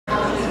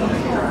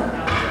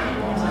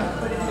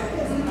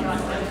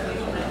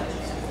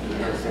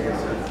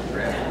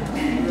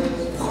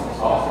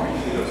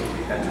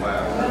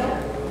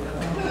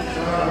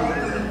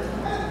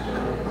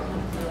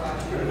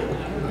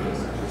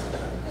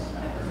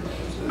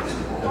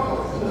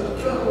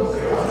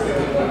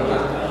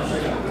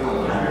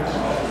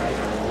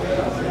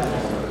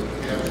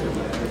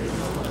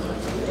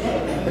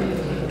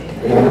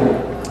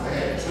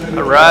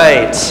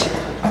right.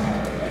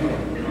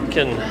 You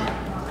can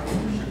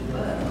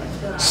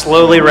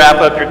slowly wrap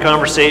up your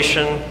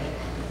conversation.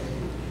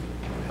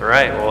 All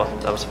right, well,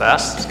 that was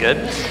fast. That's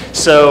good.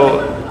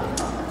 So,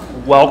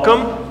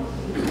 welcome.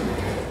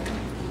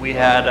 We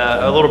had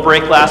a little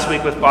break last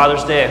week with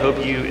Father's Day. I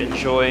hope you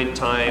enjoyed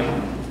time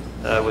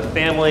with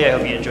family. I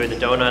hope you enjoyed the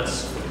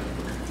donuts.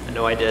 I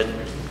know I did.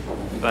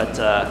 But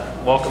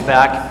welcome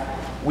back.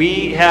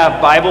 We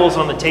have Bibles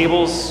on the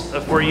tables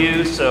for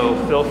you, so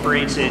feel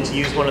free to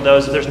use one of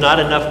those. If there's not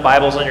enough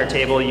Bibles on your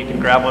table, you can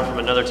grab one from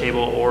another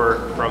table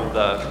or from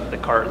the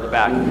cart in the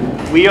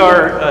back. We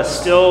are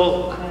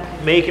still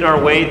making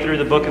our way through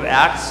the book of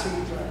Acts.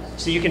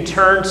 So you can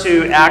turn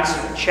to Acts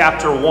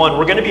chapter 1.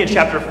 We're going to be in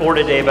chapter 4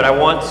 today, but I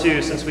want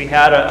to, since we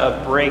had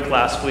a break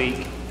last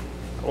week,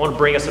 I want to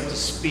bring us up to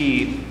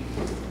speed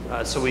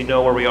so we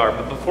know where we are.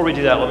 But before we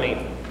do that, let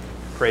me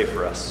pray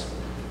for us.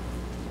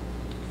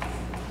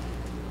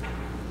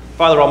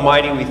 Father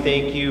Almighty, we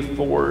thank you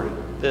for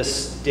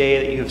this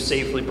day that you have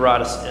safely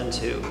brought us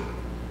into.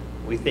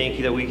 We thank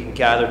you that we can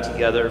gather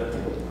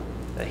together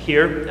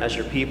here as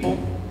your people.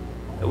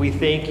 We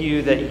thank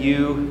you that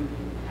you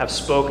have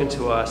spoken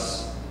to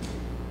us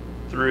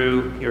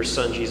through your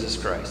Son, Jesus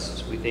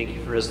Christ. We thank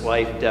you for his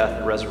life, death,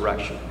 and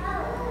resurrection.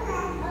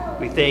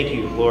 We thank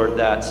you, Lord,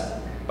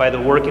 that by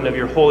the working of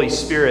your Holy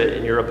Spirit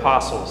and your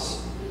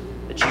apostles,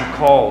 that you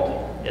called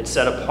and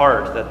set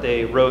apart, that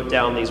they wrote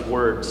down these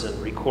words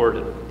and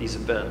recorded these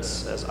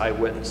events as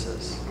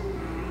eyewitnesses.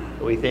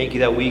 And we thank you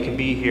that we can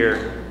be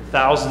here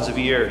thousands of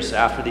years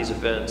after these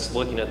events,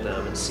 looking at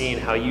them and seeing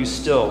how you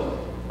still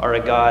are a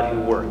God who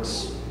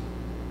works.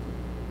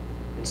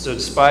 And so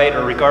despite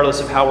or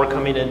regardless of how we're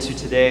coming into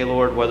today,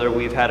 Lord, whether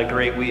we've had a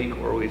great week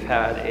or we've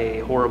had a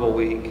horrible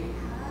week,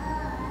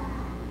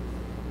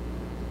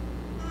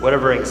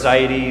 whatever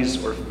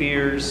anxieties or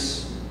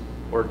fears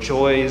or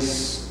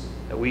joys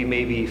that we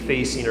may be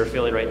facing or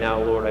feeling right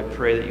now, Lord, I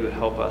pray that you would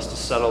help us to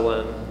settle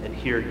in and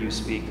hear you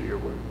speak through your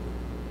word.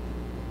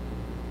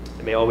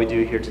 And may all we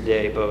do here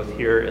today, both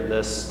here in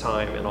this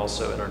time and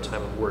also in our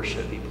time of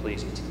worship, be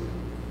pleasing to you.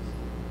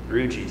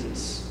 Through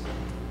Jesus,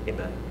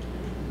 amen.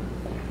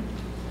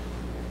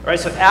 All right,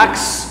 so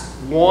Acts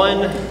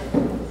 1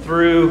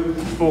 through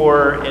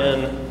 4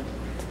 in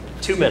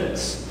 2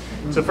 minutes.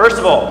 So first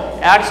of all,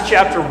 Acts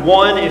chapter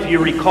 1, if you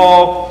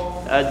recall,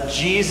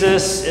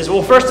 Jesus is,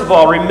 well, first of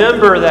all,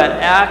 remember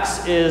that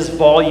Acts is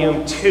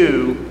volume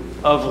 2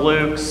 of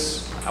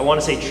Luke's, I want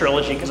to say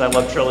trilogy because I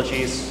love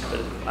trilogies, but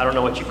I don't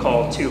know what you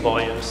call 2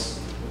 volumes.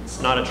 It's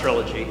not a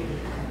trilogy.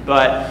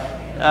 But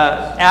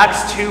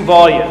Acts 2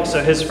 volumes.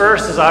 So his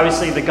first is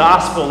obviously the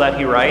gospel that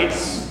he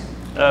writes,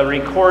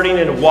 recording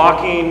and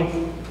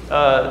walking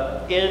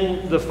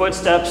in the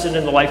footsteps and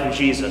in the life of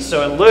Jesus.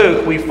 So in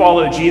Luke, we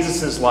follow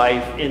Jesus'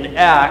 life. In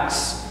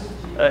Acts,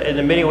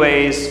 in many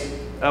ways,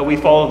 we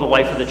follow the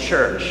life of the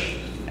church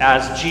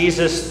as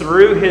Jesus,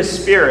 through his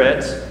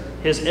Spirit,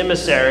 his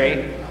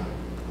emissary,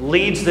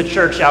 leads the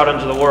church out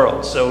into the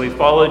world. So we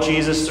follow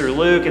Jesus through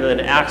Luke, and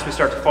then in Acts we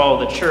start to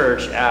follow the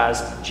church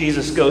as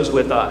Jesus goes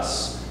with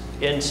us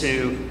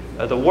into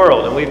the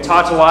world. And we've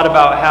talked a lot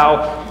about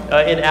how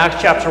in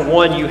Acts chapter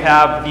 1 you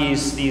have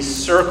these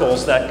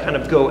circles that kind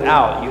of go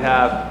out. You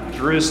have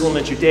Jerusalem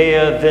and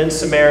Judea, then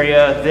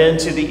Samaria, then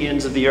to the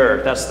ends of the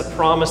earth. That's the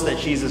promise that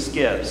Jesus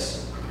gives.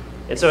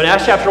 And so in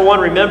Acts chapter 1,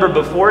 remember,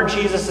 before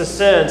Jesus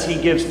ascends,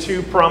 he gives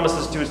 2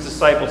 promises to his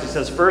disciples. He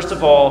says, first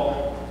of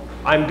all,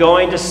 I'm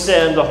going to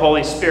send the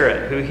Holy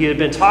Spirit, who he had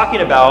been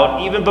talking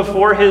about even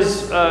before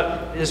his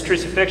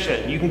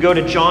crucifixion. You can go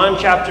to John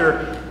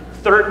chapter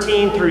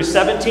 13 through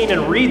 17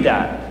 and read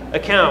that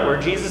account where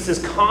Jesus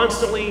is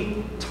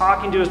constantly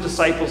talking to his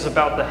disciples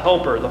about the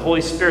Helper, the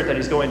Holy Spirit that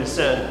he's going to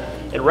send.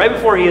 And right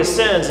before he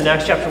ascends in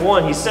Acts chapter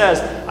 1, he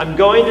says, I'm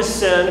going to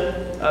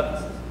send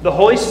the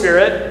Holy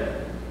Spirit,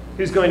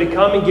 who's going to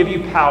come and give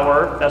you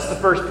power. That's the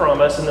first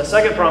promise. And the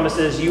second promise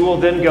is you will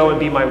then go and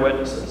be my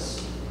witnesses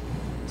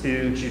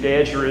to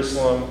Judea,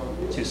 Jerusalem,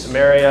 to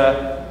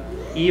Samaria,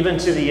 even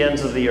to the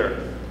ends of the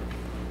earth.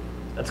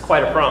 That's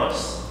quite a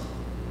promise.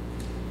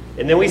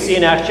 And then we see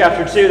in Acts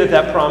chapter 2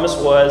 that promise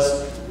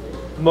was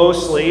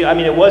mostly,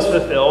 it was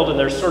fulfilled, and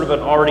there's sort of an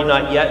already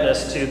not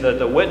yetness to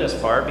the witness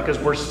part, because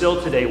we're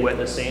still today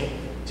witnessing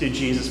to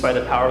Jesus by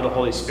the power of the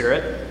Holy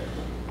Spirit.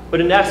 But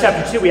in Acts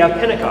chapter 2, we have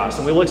Pentecost,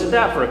 and we looked at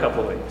that for a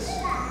couple of weeks,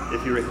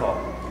 if you recall,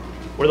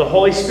 where the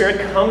Holy Spirit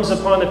comes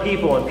upon the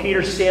people, and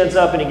Peter stands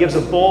up and he gives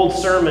a bold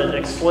sermon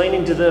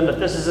explaining to them that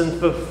this is in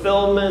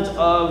fulfillment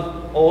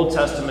of Old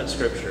Testament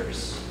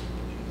scriptures.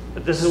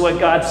 That this is what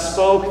God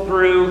spoke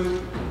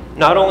through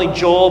not only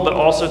Joel, but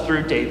also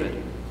through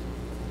David.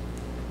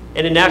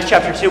 And in Acts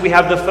chapter 2, we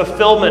have the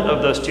fulfillment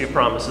of those 2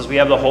 promises. We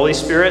have the Holy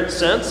Spirit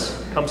sent,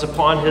 comes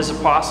upon his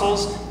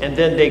apostles, and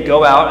then they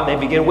go out and they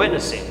begin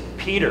witnessing.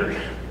 Peter,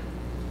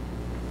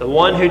 the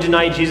one who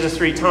denied Jesus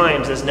 3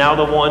 times, is now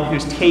the one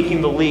who's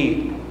taking the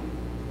lead,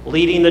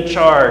 leading the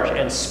charge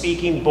and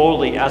speaking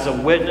boldly as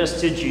a witness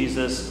to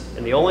Jesus.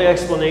 And the only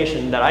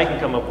explanation that I can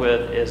come up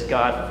with is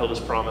God fulfilled his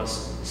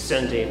promise,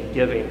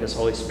 giving his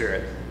Holy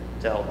Spirit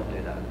to help him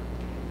do that.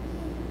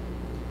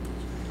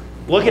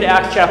 Look at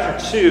Acts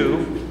chapter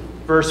 2,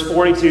 verse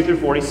 42 through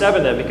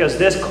 47 then, because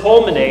this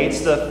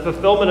culminates, the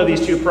fulfillment of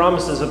these two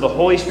promises of the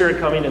Holy Spirit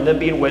coming and them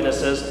being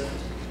witnesses,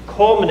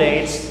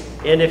 culminates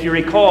in, if you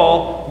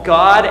recall,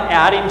 God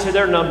adding to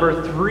their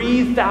number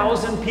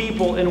 3,000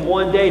 people in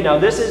one day. Now,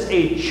 this is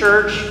a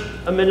church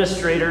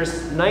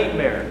administrator's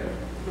nightmare,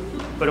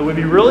 but it would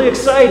be really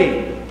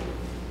exciting.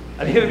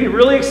 I mean, it would be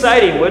really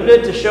exciting, wouldn't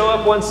it, to show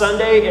up one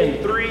Sunday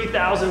and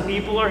 3,000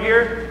 people are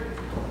here?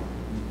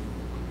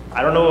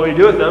 I don't know what we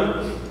do with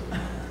them.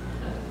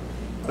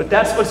 But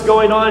that's what's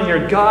going on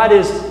here. God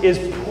is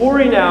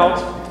pouring out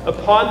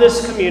upon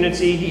this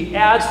community. He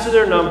adds to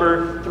their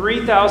number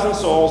 3,000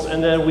 souls,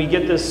 and then we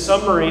get this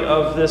summary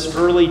of this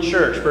early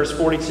church, verse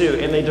 42.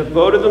 And they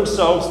devoted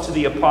themselves to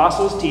the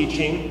apostles'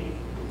 teaching.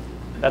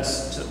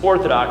 That's to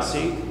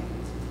orthodoxy.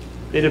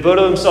 They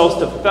devoted themselves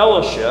to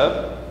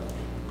fellowship.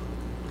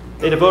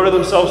 They devoted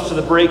themselves to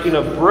the breaking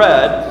of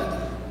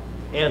bread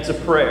and to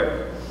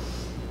prayer.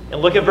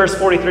 And look at verse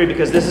 43,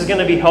 because this is going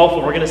to be helpful.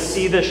 We're going to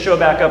see this show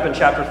back up in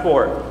chapter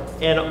 4.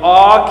 And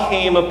awe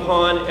came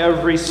upon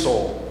every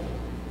soul.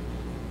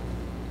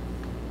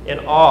 And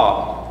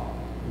awe,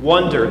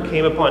 wonder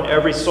came upon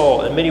every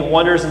soul. And many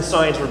wonders and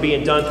signs were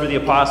being done through the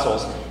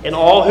apostles. And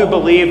all who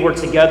believed were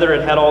together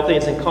and had all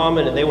things in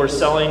common. And they were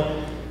selling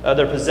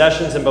their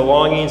possessions and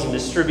belongings and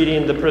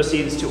distributing the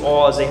proceeds to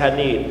all as they had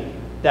need.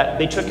 That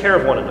they took care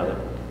of one another.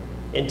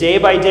 And day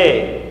by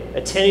day,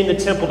 attending the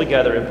temple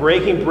together and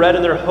breaking bread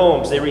in their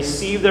homes, they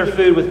received their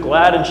food with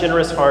glad and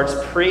generous hearts,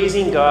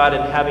 praising God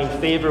and having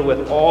favor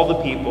with all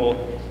the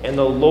people. And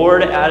the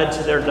Lord added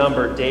to their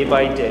number day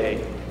by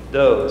day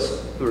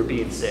those who were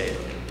being saved.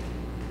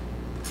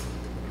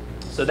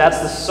 So that's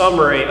the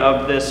summary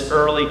of this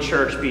early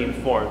church being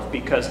formed,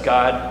 because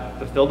God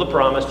fulfilled the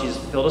promise, Jesus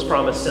fulfilled his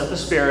promise, sent the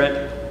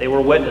Spirit, they were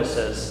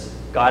witnesses.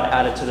 God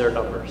added to their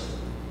numbers.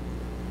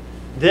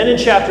 Then in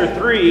chapter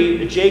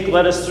 3, Jake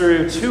led us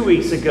through 2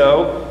 weeks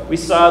ago, we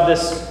saw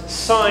this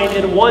sign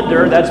and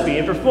wonder that's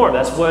being performed.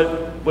 That's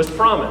what was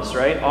promised,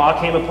 right?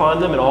 Awe came upon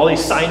them and all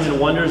these signs and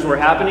wonders were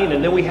happening.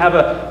 And then we have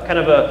a kind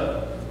of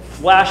a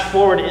flash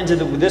forward into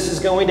this is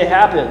going to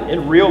happen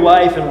in real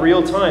life, in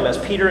real time, as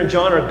Peter and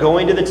John are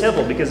going to the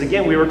temple. Because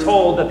again, we were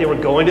told that they were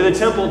going to the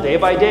temple day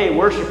by day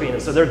worshiping.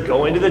 And so they're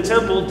going to the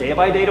temple day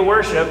by day to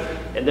worship.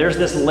 And there's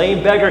this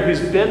lame beggar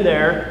who's been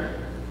there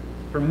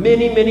for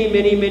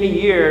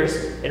many years.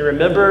 And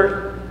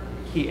remember,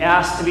 he's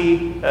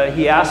begging,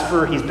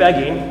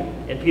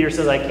 and Peter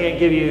says, I can't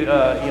give you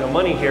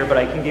money here, but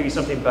I can give you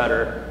something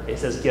better. He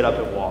says, get up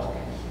and walk.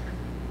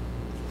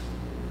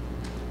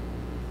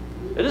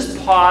 Now just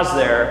pause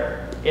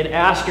there and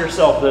ask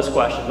yourself this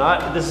question.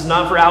 This is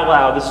not for out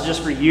loud, this is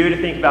just for you to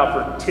think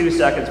about for 2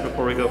 seconds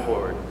before we go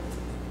forward.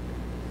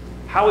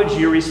 How would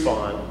you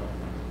respond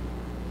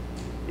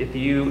if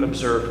you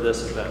observed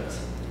this event?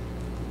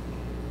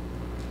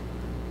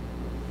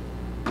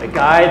 A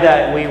guy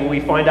that we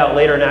find out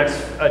later in Acts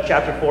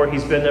chapter 4,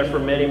 he's been there for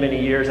many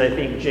years. I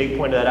think Jake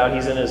pointed that out.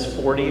 He's in his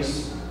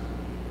 40s.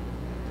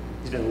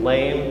 He's been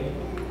lame.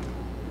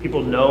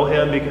 People know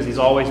him because he's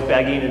always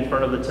begging in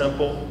front of the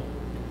temple.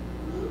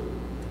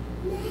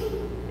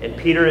 And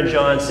Peter and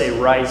John say,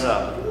 rise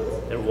up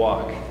and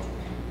walk.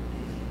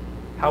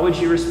 How would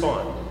you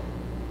respond?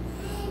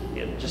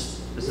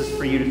 This is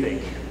for you to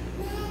think.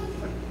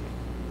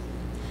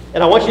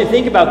 And I want you to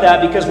think about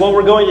that, because what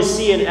we're going to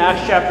see in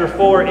Acts chapter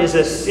 4 is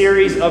a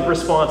series of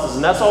responses.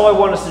 And that's all I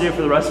want us to do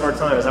for the rest of our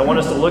time, is I want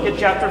us to look at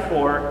chapter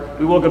 4.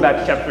 We will go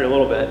back to chapter 3 a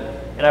little bit.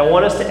 And I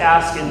want us to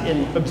ask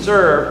and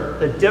observe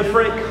the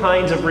different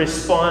kinds of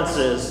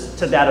responses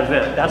to that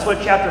event. That's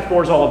what chapter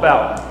 4 is all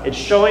about. It's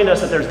showing us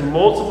that there's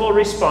multiple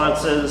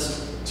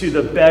responses to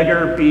the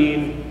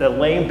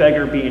lame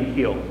beggar being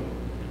healed.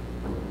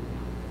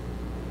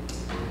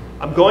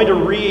 I'm going to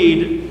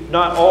read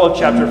not all of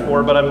chapter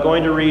 4, but I'm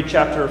going to read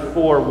chapter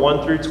 4,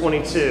 1 through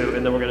 22,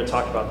 and then we're going to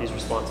talk about these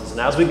responses. And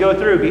as we go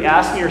through, be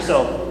asking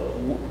yourself,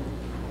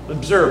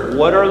 observe,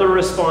 what are the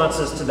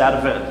responses to that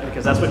event?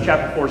 Because that's what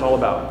chapter 4 is all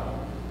about.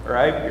 All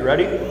right, you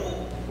ready?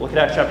 Look at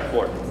Acts chapter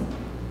 4.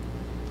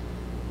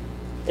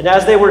 And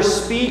as they were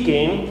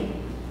speaking,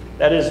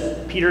 that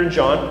is Peter and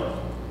John,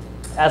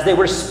 as they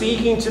were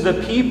speaking to the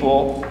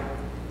people,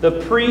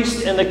 the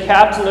priest and the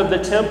captain of the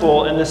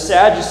temple and the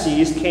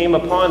Sadducees came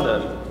upon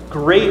them,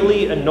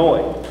 greatly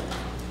annoyed,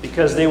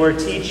 because they were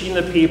teaching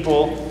the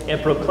people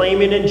and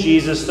proclaiming in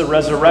Jesus the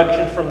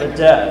resurrection from the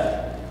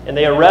dead. And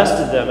they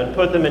arrested them and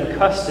put them in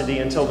custody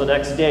until the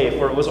next day,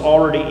 for it was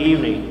already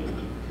evening.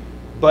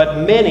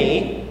 But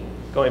many,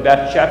 going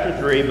back to chapter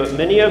 3, but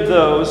many of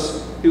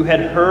those who had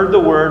heard the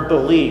word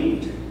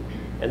believed,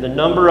 and the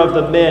number of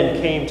the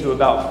men came to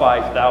about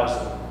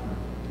 5,000.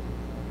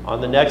 On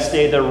the next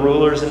day, the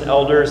rulers and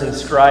elders and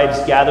scribes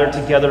gathered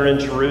together in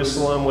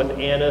Jerusalem with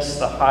Annas,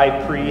 the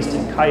high priest,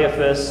 and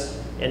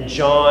Caiaphas, and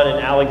John, and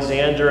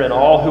Alexander, and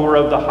all who were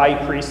of the high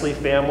priestly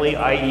family,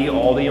 i.e.,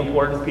 all the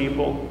important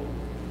people.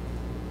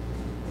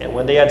 And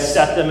when they had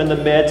set them in the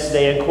midst,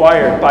 they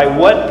inquired, by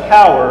what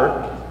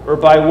power or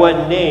by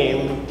what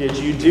name did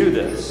you do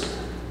this?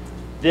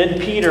 Then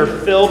Peter,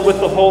 filled with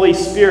the Holy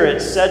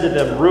Spirit, said to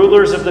them,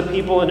 "Rulers of the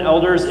people and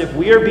elders, if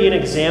we are being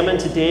examined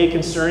today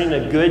concerning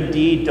a good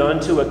deed done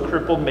to a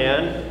crippled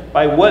man,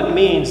 by what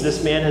means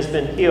this man has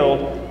been healed,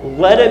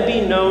 let it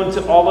be known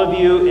to all of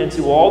you and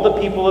to all the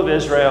people of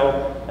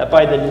Israel that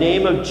by the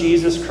name of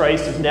Jesus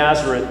Christ of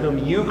Nazareth, whom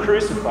you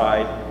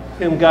crucified,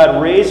 whom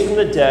God raised from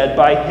the dead,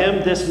 by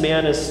him this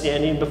man is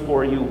standing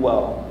before you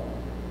well.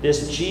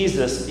 This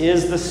Jesus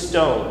is the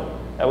stone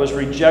that was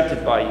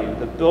rejected by you,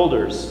 the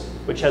builders,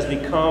 which has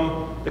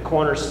become the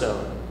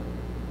cornerstone.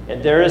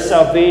 And there is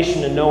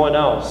salvation in no one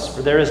else,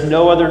 for there is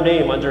no other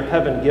name under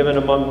heaven given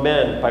among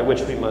men by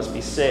which we must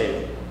be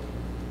saved."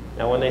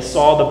 Now when they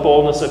saw the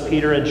boldness of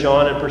Peter and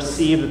John and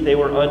perceived that they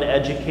were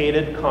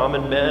uneducated,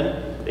 common men,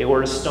 they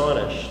were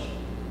astonished,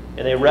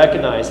 and they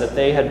recognized that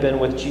they had been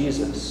with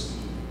Jesus.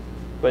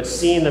 But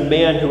seeing the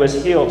man who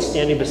was healed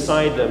standing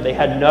beside them, they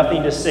had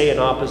nothing to say in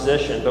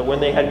opposition. But when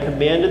they had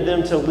commanded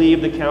them to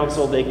leave the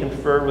council, they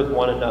conferred with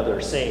one another,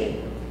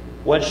 saying,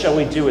 "What shall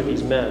we do with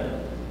these men?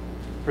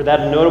 For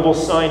that a notable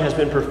sign has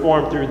been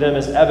performed through them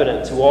is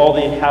evident to all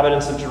the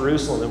inhabitants of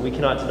Jerusalem, and we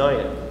cannot deny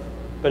it.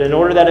 But in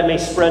order that it may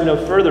spread no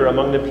further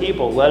among the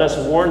people, let us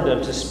warn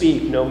them to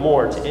speak no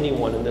more to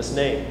anyone in this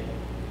name."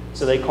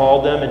 So they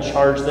called them and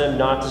charged them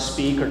not to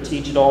speak or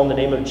teach at all in the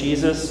name of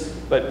Jesus.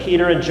 But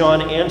Peter and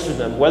John answered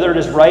them, "Whether it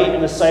is right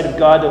in the sight of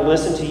God to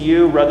listen to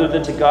you rather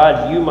than to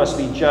God, you must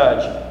be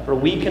judge. For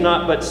we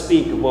cannot but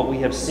speak of what we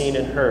have seen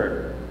and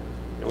heard."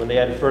 And when they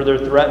had further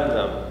threatened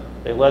them,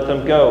 they let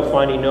them go,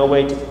 finding no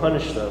way to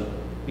punish them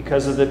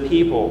because of the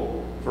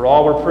people, for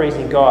all were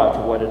praising God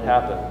for what had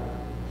happened.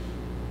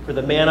 For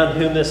the man on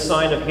whom this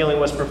sign of healing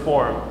was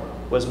performed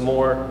was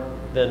more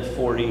than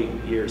 40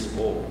 years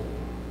old.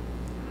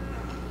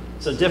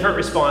 So different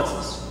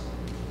responses.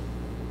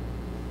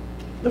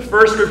 The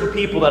first group of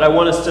people that I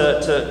want us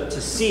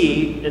to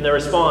see in their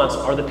response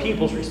are the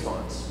people's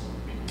response.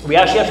 We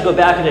actually have to go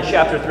back into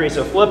chapter 3.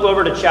 So flip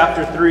over to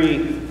chapter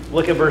 3,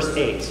 look at verse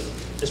 8,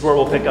 is where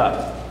we'll pick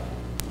up.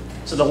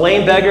 So the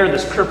lame beggar,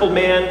 this crippled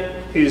man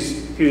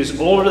who's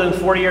older than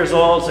 40 years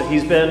old, so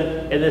he's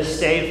been in this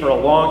state for a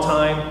long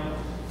time.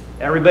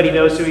 Everybody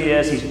knows who he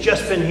is. He's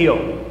just been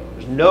healed.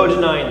 There's no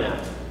denying that.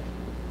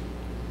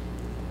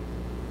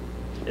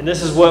 And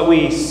this is what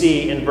we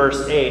see in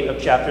verse 8 of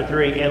chapter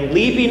 3. And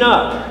leaping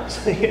up,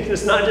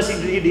 it's not just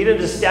he didn't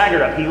just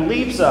stagger up. He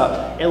leaps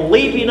up. And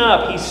leaping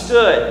up, he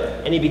stood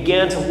and he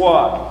began to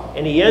walk.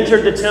 And he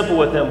entered the temple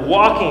with them,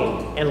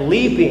 walking and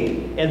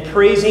leaping and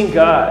praising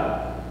God.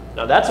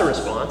 Now that's a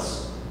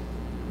response,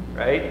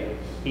 right?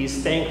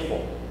 He's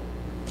thankful.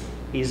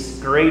 He's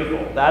grateful.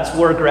 That's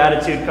where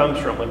gratitude comes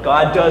from. When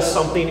God does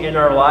something in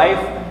our life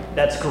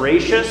that's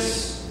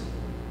gracious,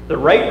 the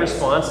right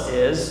response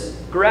is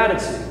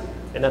gratitude.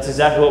 And that's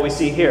exactly what we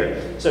see here.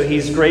 So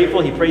he's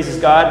grateful, he praises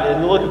God,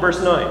 and look at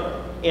verse 9.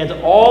 And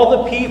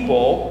all the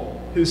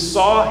people who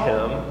saw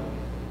him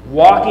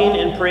walking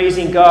and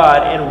praising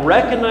God and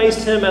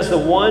recognized him as the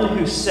one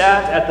who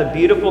sat at the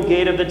beautiful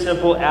gate of the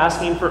temple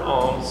asking for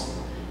alms,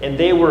 and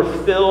they were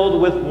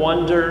filled with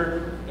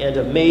wonder and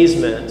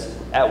amazement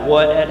at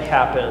what had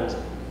happened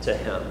to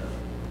him.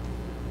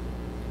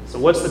 So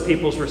what's the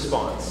people's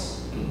response?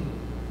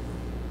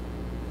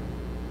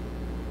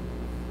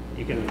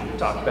 You can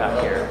talk back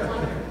here.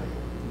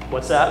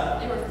 What's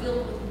that? They were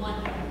filled with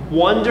wonder.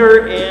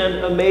 Wonder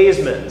and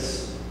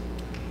amazement.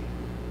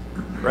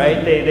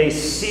 Right? They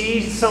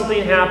see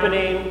something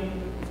happening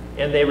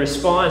and they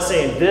respond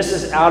saying, this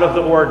is out of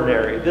the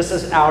ordinary. This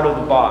is out of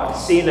the box.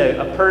 Seeing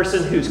a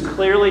person who's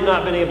clearly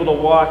not been able to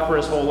walk for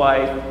his whole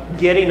life,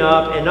 getting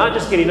up, and not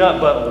just getting up,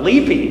 but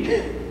leaping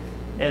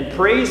and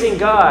praising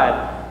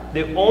God.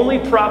 The only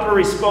proper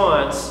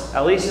response,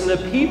 at least in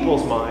the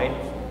people's mind,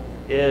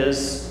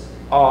 is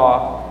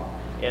awe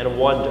and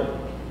wonder.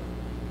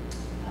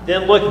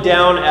 Then look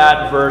down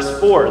at verse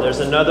 4. There's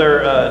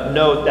another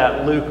note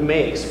that Luke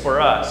makes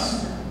for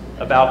us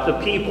about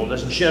the people,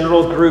 this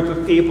general group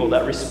of people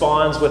that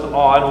responds with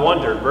awe and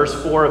wonder. Verse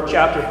 4 of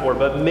chapter 4.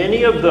 But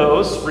many of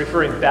those,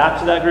 referring back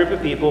to that group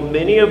of people,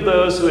 many of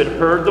those who had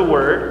heard the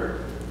word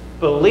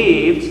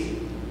believed,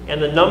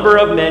 and the number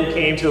of men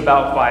came to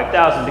about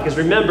 5,000. Because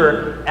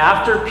remember,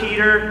 after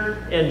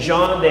Peter and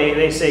John,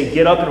 they say,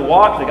 get up and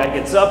walk. The guy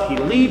gets up, he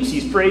leaps,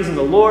 he's praising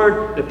the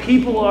Lord. The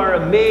people are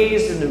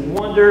amazed and in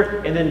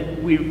wonder. And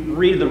then we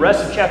read the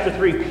rest of chapter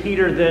 3.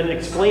 Peter then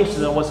explains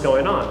to them what's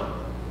going on.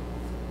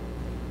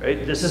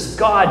 Right? This is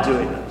God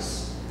doing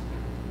this.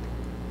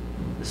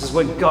 This is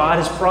what God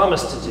has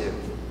promised to do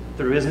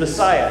through his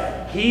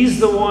Messiah. He's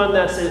the one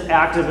that's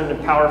active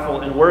and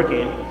powerful and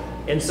working.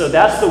 And so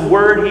that's the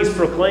word he's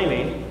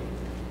proclaiming.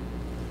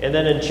 And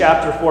then in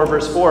chapter 4,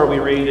 verse 4, we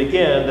read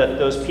again that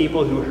those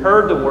people who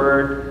heard the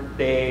word,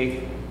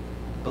 they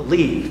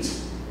believed.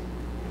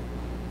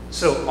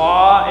 So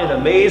awe and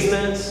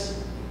amazement,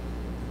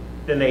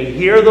 then they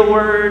hear the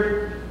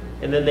word,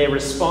 and then they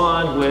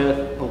respond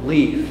with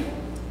belief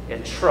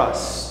and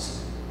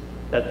trust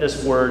that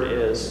this word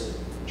is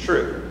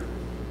true.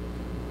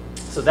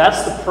 So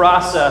that's the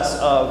process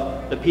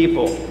of the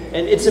people.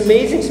 And it's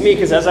amazing to me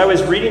because as I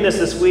was reading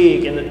this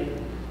week, and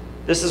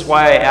This is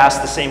why I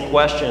ask the same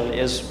question,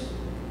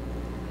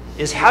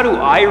 is how do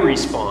I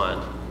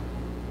respond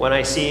when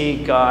I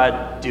see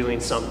God doing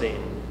something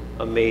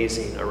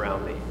amazing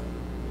around me?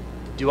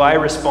 Do I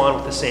respond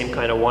with the same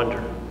kind of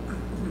wonder?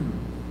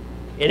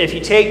 And if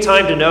you take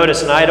time to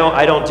notice, and I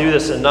don't do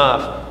this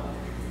enough,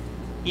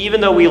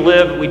 even though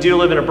we do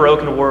live in a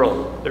broken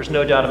world, there's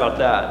no doubt about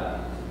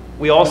that.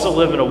 We also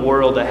live in a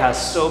world that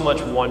has so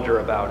much wonder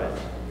about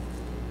it,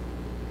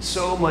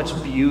 so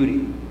much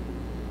beauty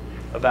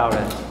about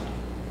it.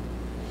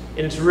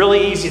 And it's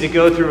really easy to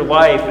go through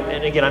life,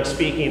 and again, I'm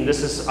speaking,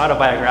 this is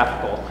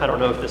autobiographical. I don't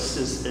know if this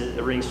is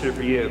rings true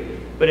for you,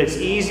 but it's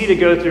easy to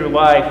go through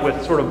life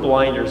with sort of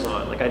blinders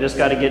on. Like, I just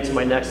got to get to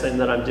my next thing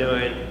that I'm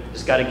doing,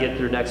 just got to get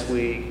through next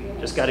week,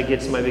 just got to get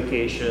to my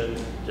vacation,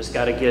 just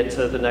got to get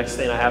to the next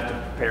thing I have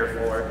to prepare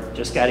for,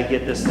 just got to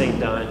get this thing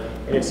done.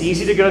 And it's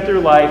easy to go through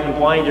life in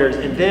blinders,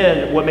 and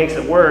then what makes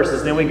it worse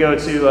is then we go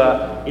to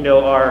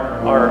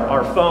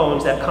our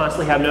phones that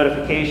constantly have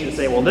notifications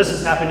saying, well, this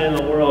is happening in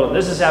the world, and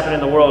this is happening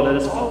in the world, and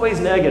it's always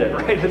negative,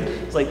 right?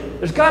 It's like,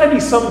 there's got to be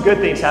some good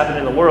things happening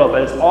in the world,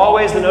 but it's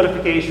always the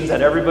notifications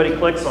that everybody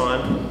clicks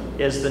on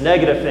is the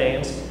negative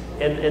things,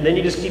 and then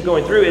you just keep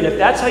going through. And if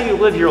that's how you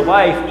live your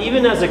life,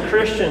 even as a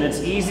Christian, it's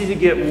easy to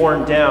get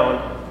worn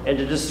down and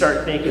to just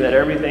start thinking that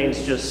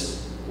everything's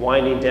just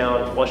winding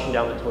down, flushing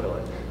down the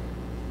toilet.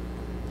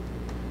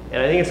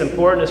 And I think it's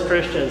important as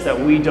Christians that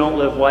we don't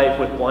live life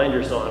with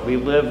blinders on. We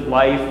live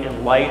life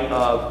in light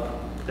of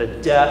the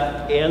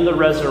death and the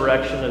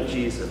resurrection of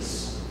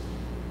Jesus.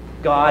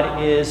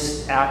 God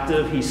is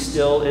active. He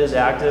still is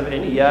active.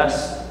 And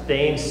yes,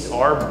 things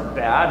are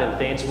bad and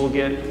things will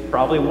get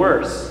probably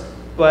worse.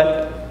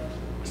 But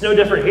it's no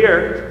different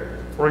here.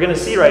 We're going to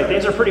see, right?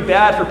 Things are pretty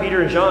bad for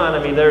Peter and John.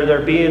 I mean,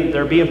 they're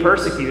being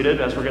persecuted,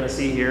 as we're going to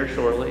see here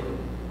shortly.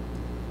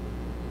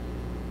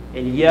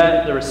 And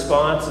yet, the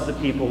response of the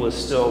people is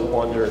still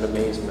wonder and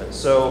amazement.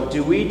 So,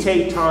 do we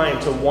take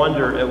time to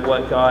wonder at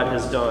what God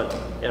has done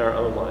in our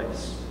own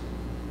lives?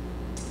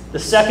 The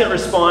second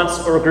response,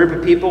 or a group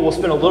of people, we'll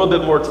spend a little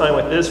bit more time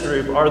with this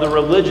group, are the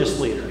religious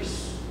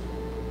leaders.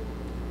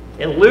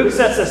 And Luke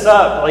sets this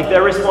up like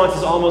their response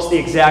is almost the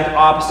exact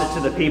opposite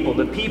to the people.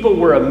 The people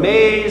were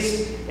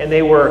amazed, and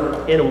they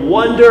were in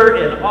wonder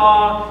and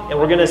awe, and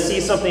we're going to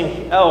see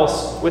something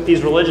else with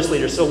these religious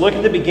leaders. So, look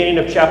at the beginning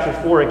of chapter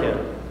 4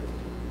 again.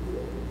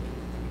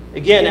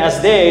 Again,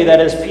 as they,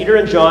 that is Peter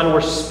and John, were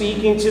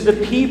speaking to the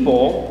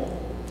people,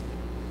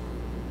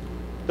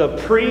 the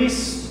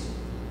priest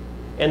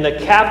and the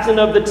captain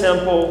of the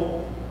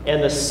temple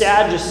and the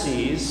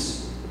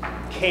Sadducees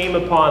came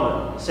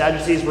upon them.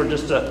 Sadducees were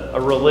just a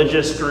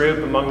religious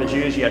group among the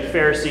Jews. You had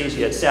Pharisees,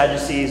 you had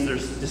Sadducees.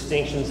 There's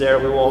distinctions there.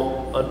 We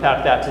won't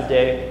unpack that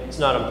today. It's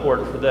not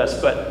important for this.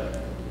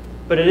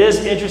 But it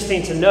is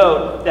interesting to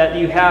note that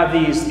you have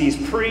these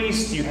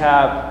priests, you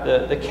have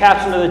the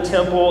captain of the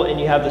temple,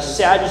 and you have the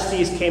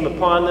Sadducees came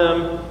upon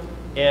them.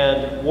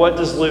 And what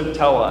does Luke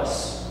tell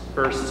us?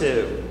 Verse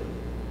 2.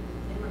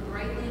 They were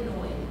greatly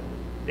annoyed.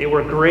 They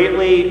were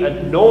greatly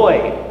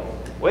annoyed.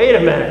 Wait a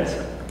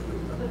minute.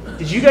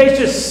 Did you guys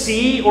just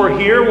see or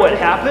hear what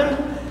happened?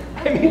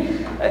 I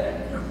mean,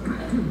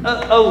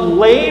 a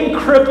lame,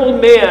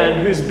 crippled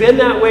man who's been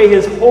that way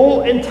his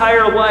whole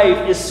entire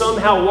life is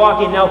somehow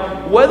walking.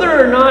 Now, whether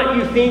or not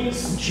you think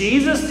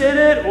Jesus did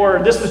it or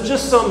this was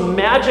just some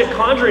magic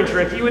conjuring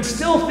trick, you would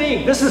still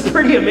think this is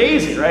pretty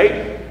amazing,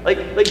 right?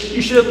 Like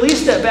you should at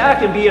least step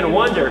back and be in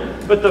wonder.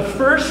 But the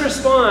first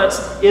response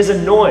is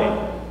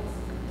annoying.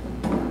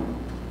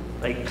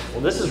 Like,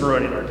 well, this is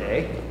ruining our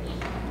day.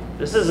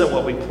 This isn't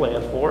what we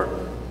planned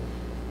for.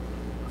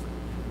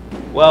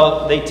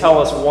 Well, they tell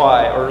us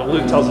why, or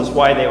Luke tells us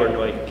why they were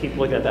annoyed. Keep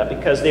looking at that.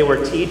 Because they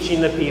were teaching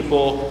the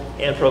people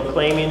and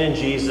proclaiming in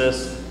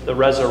Jesus the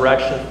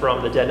resurrection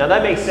from the dead. Now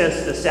that makes sense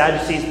to the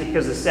Sadducees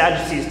because the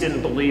Sadducees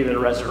didn't believe in a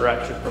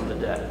resurrection from the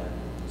dead.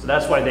 So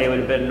that's why they would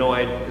have been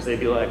annoyed, because they'd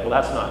be like, well,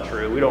 that's not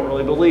true. We don't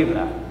really believe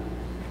that.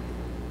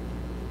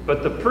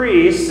 But the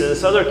priests,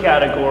 this other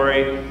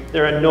category,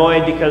 they're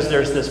annoyed because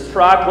there's this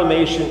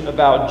proclamation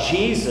about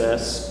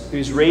Jesus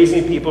who's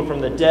raising people from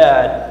the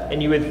dead.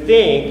 And you would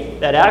think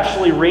that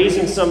actually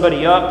raising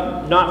somebody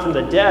up, not from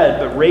the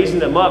dead, but raising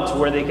them up to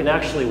where they can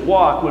actually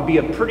walk would be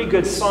a pretty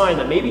good sign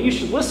that maybe you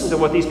should listen to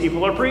what these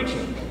people are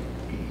preaching.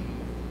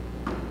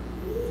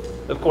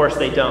 Of course,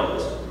 they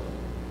don't.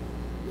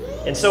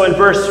 And so in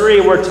verse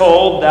 3, we're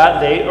told that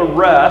they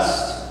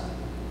arrest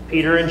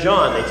Peter and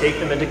John. They take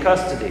them into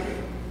custody.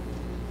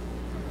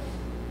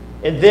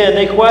 And then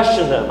they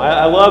question them.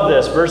 I love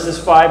this.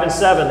 Verses 5 and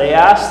 7, they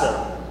ask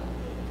them.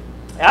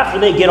 After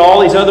they get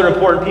all these other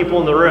important people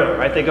in the room,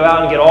 right? They go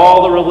out and get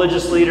all the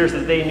religious leaders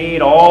that they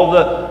need, all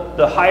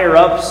the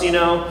higher-ups,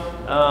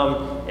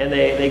 and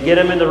they get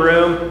them in the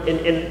room.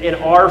 In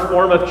our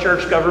form of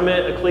church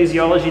government,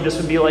 ecclesiology, this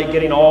would be like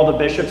getting all the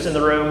bishops in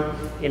the room,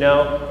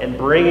 and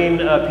bringing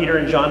Peter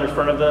and John in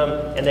front of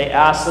them, and they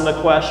ask them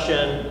a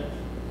question.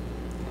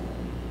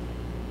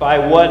 By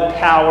what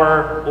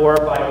power or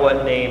by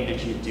what name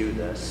did you do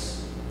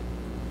this?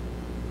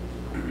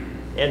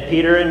 And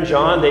Peter and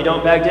John, they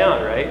don't back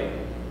down, right?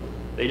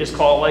 They just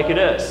call it like it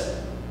is.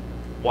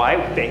 Why?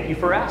 Thank you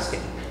for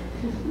asking.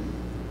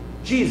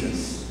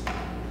 Jesus.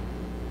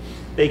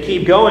 They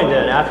keep going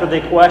then. After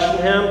they question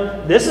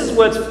him, this is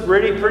what's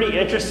pretty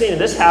interesting,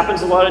 and this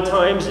happens a lot of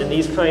times in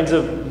these kinds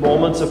of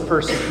moments of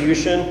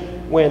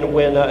persecution, when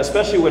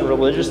especially when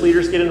religious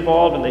leaders get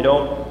involved and they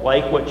don't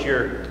like what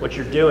you're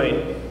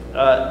doing.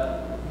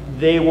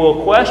 They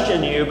will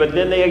question you, but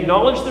then they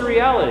acknowledge the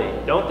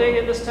reality, don't they,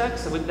 in this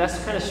text?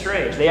 That's kind of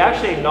strange. They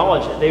actually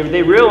acknowledge it.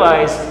 They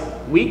realize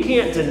we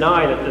can't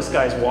deny that this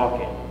guy's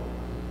walking.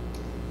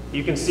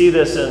 You can see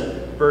this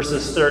in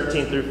verses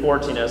 13 through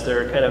 14 as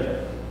they're kind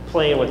of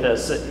playing with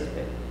this.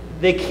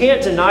 They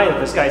can't deny that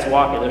this guy's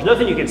walking. There's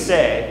nothing you can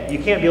say. You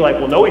can't be like,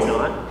 well, no, he's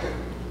not.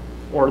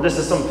 Or this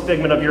is some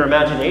figment of your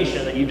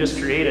imagination that you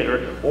just created,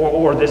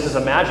 or this is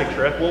a magic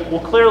trick. Well,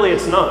 clearly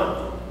it's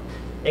not.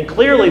 And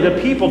clearly the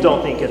people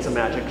don't think it's a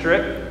magic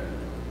trick.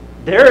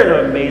 They're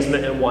in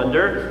amazement and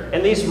wonder.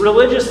 And these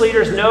religious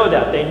leaders know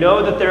that. They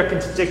know that their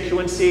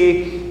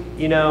constituency,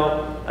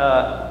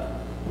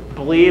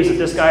 believes that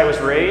this guy was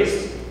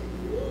raised.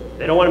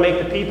 They don't want to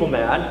make the people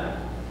mad.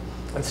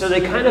 And so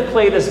they kind of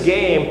play this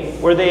game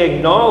where they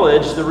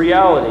acknowledge the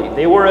reality.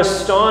 They were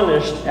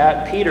astonished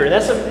at Peter.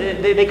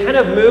 And they kind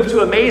of move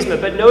to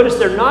amazement. But notice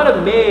they're not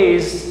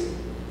amazed.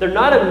 They're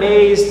not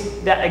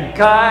amazed that a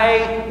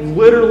guy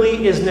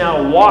literally is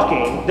now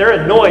walking.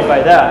 They're annoyed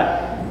by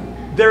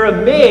that. They're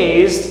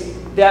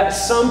amazed that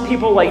some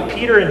people like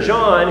Peter and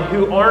John,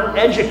 who aren't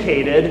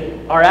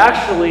educated, are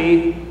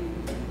actually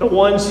the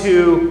ones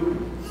who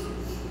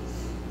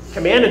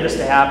commanded this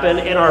to happen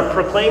and are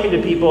proclaiming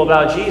to people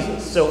about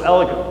Jesus so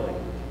eloquently.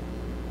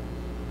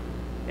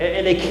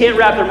 And they can't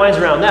wrap their minds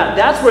around that.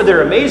 That's where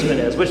their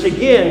amazement is, which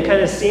again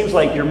kind of seems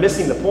like you're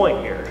missing the point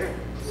here.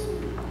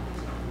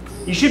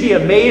 You should be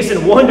amazed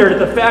and wondered at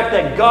the fact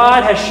that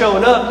God has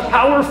shown up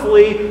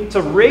powerfully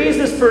to raise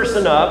this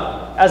person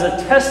up as a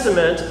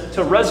testament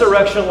to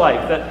resurrection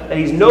life, that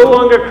he's no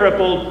longer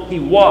crippled, he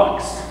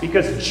walks,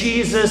 because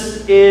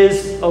Jesus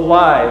is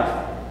alive.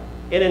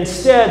 And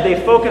instead,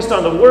 they focused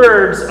on the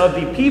words of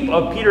the people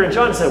of Peter and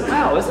John and said,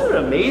 wow, isn't it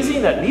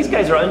amazing that these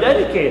guys are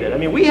uneducated? I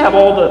mean, we have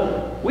all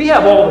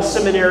the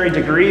seminary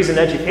degrees and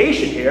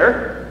education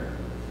here.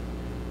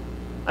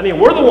 I mean,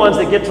 we're the ones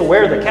that get to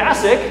wear the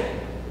cassock.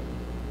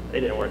 They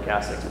didn't wear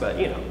cassocks, but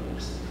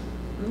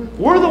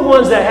we're the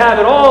ones that have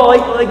it all.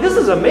 Like this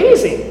is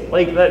amazing.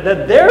 Like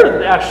that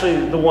they're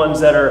actually the ones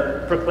that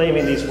are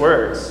proclaiming these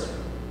words.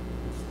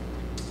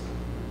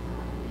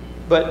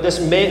 But this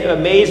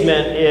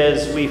amazement,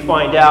 is we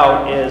find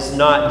out, is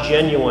not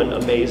genuine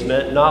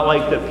amazement, not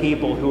like the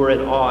people who are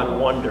in awe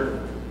and wonder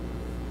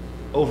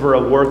over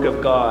a work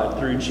of God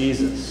through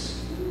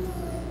Jesus.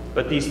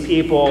 But these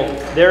people,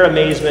 their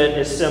amazement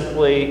is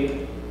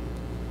simply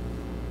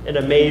an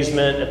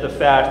amazement at the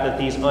fact that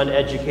these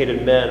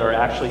uneducated men are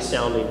actually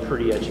sounding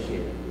pretty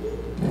educated.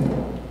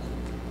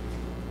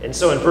 And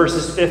so in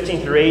verses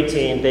 15 through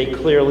 18, they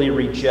clearly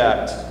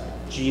reject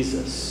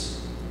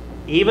Jesus,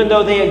 even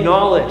though they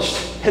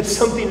acknowledged that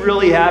something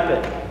really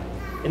happened.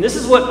 And this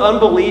is what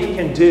unbelief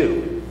can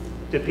do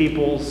to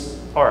people's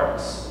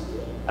hearts.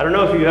 I don't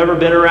know if you've ever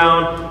been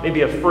around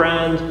maybe a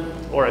friend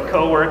or a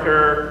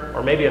coworker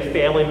or maybe a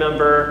family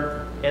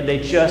member, and they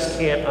just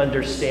can't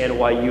understand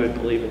why you would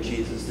believe in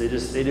Jesus. They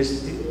just,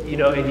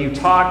 and you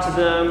talk to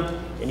them,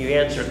 and you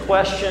answer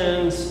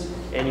questions,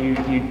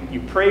 and you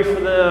pray for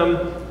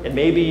them, and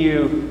maybe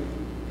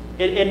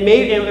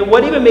and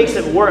what even makes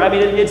it worse, I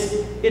mean,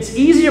 it's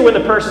easier when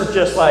the person's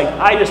just like,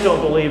 I just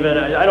don't believe in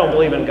it, I don't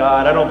believe in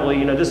God, I don't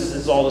believe, this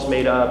is all just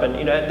made up,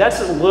 and that's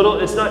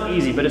it's not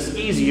easy, but it's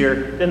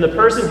easier than the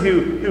person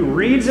who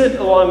reads it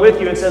along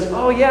with you and says,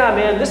 oh yeah,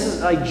 man, this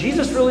is like,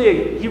 Jesus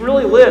he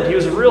really lived, he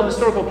was a real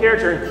historical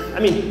character, and I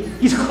mean,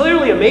 he's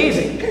clearly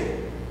amazing.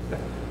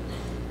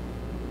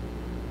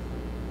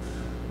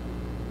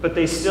 But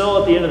they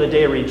still, at the end of the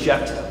day,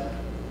 reject him.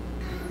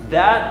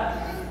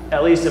 That,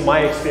 at least in my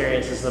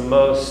experience, is the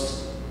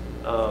most,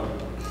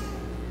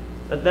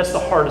 that's the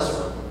hardest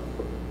one.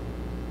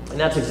 And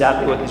that's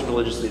exactly what these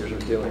religious leaders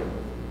are doing.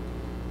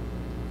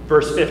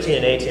 Verse 15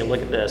 and 18,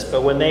 look at this.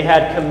 But when they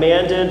had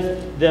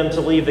commanded them to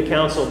leave the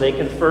council, they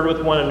conferred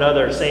with one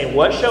another, saying,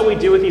 what shall we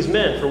do with these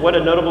men? For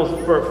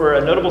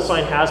a notable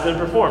sign has been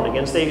performed.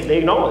 Against they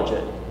acknowledge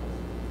it.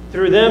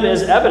 Through them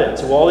is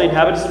evidence to all the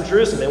inhabitants of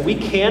Jerusalem, and we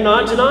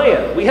cannot deny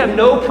it. We have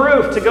no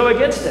proof to go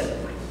against it.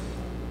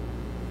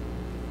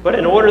 But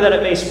in order that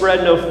it may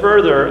spread no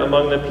further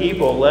among the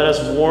people, let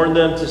us warn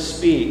them to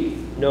speak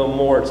no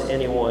more to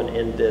anyone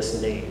in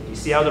this name. You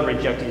see how they're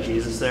rejecting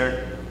Jesus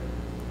there?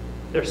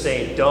 They're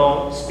saying,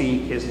 don't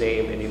speak his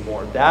name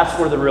anymore. That's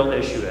where the real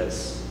issue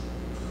is.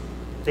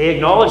 They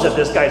acknowledge that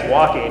this guy's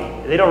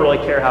walking. They don't really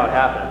care how it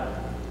happened.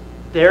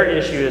 Their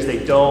issue is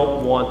they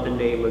don't want the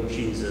name of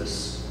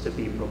Jesus to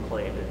be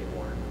proclaimed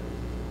anymore.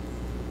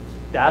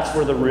 That's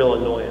where the real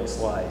annoyance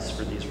lies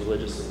for these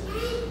religious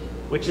leaders,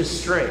 which is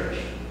strange.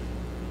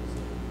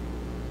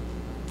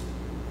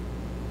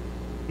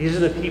 These are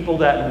the people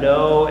that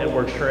know and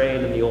were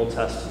trained in the Old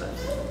Testament.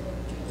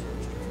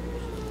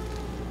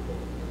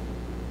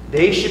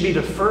 They should be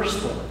the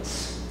first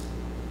ones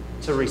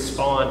to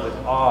respond with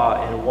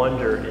awe and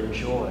wonder and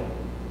joy.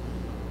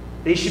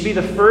 They should be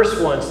the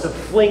first ones to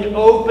fling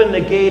open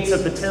the gates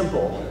of the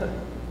temple.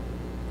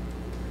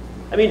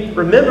 I mean,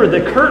 remember,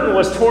 the curtain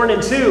was torn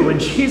in two when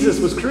Jesus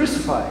was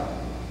crucified.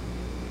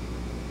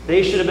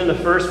 They should have been the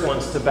first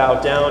ones to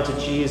bow down to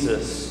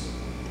Jesus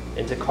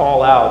and to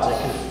call out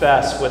and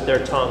confess with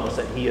their tongues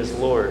that he is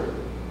Lord.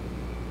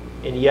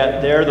 And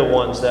yet they're the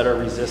ones that are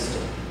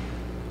resisting.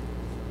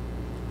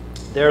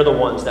 They're the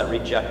ones that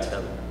reject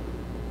him.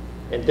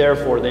 And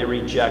therefore they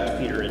reject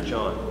Peter and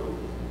John.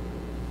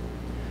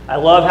 I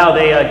love how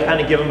they kind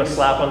of give him a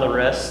slap on the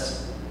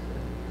wrist.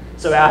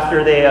 So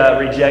after they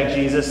reject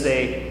Jesus,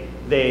 they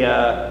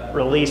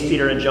release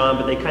Peter and John,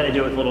 but they kind of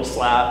do it with a little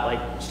slap,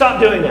 like,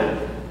 stop doing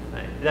that.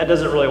 Right? That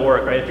doesn't really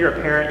work, right? If you're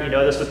a parent, you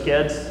know this with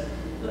kids.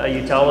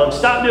 You tell them,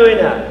 stop doing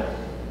that.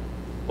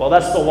 Well,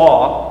 that's the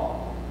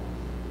law.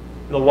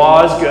 The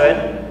law is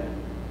good.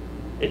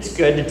 It's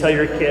good to tell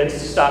your kids to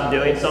stop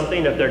doing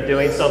something if they're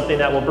doing something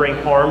that will bring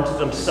harm to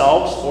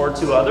themselves or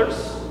to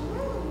others.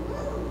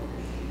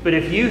 But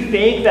if you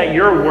think that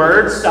your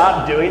word,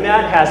 stop doing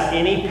that, has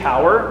any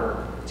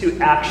power to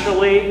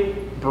actually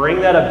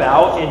bring that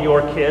about in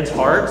your kids'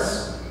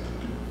 hearts,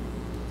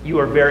 you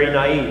are very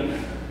naive.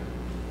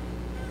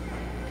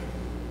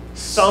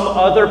 Some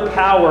other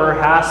power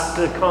has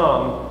to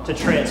come to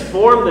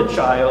transform the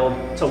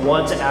child to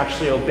want to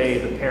actually obey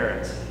the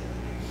parent.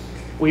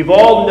 We've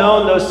all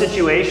known those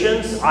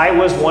situations. I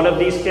was one of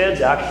these kids,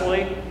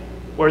 actually,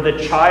 where the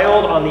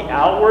child on the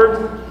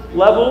outward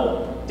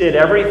level did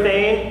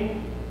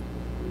everything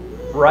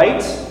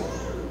right.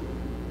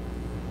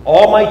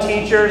 All my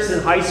teachers in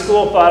high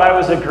school thought I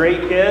was a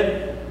great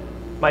kid.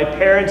 My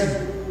parents,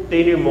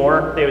 they knew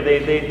more.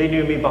 They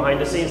knew me behind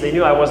the scenes. They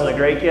knew I wasn't a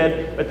great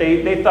kid, but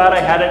they thought I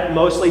had it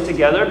mostly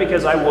together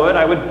because I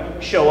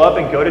would show up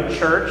and go to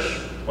church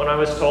when I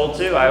was told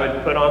to. I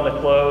would put on the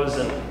clothes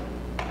and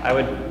I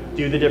would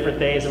do the different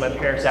things that my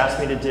parents asked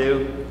me to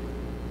do.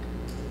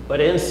 But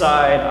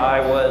inside,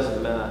 I was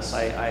a mess.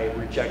 I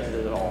rejected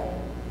it all.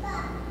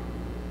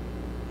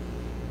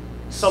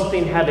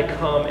 Something had to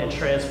come and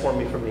transform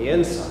me from the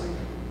inside.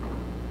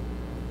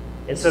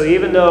 And so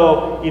even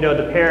though,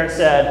 the parents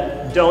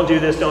said, don't do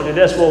this,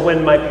 well,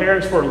 when my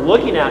parents were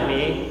looking at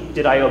me,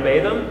 did I obey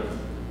them?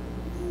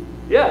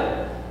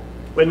 Yeah.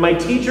 When my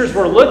teachers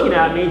were looking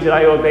at me, did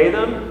I obey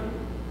them?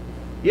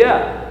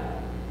 Yeah.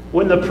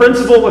 When the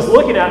principal was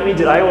looking at me,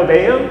 did I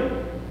obey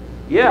him?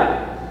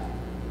 Yeah.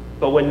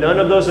 But when none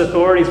of those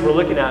authorities were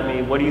looking at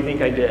me, what do you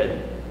think I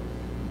did?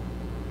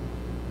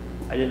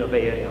 I didn't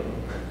obey any of them.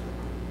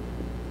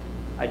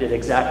 I did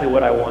exactly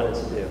what I wanted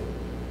to do.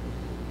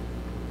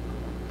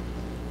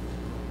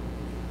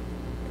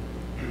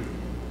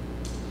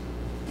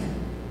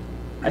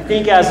 I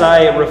think as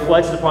I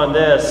reflected upon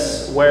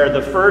this, where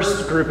the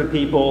first group of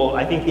people,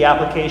 I think the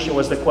application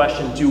was the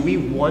question, do we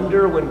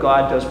wonder when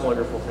God does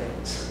wonderful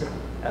things?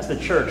 As the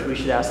church, we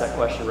should ask that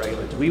question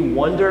regularly. Do we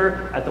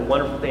wonder at the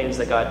wonderful things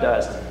that God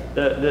does?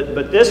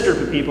 But this group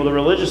of people, the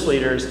religious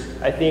leaders,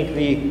 I think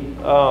the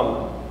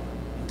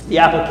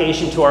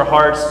application to our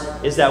hearts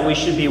is that we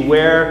should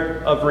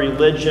beware of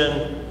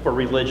religion for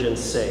religion's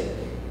sake.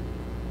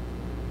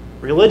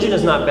 Religion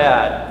is not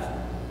bad,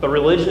 but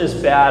religion is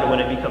bad when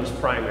it becomes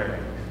primary.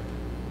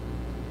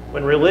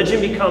 When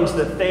religion becomes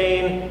the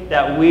thing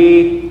that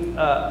we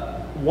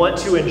want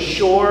to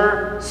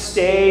ensure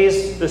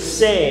stays the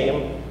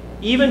same,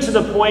 even to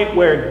the point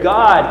where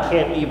God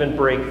can't even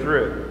break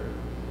through.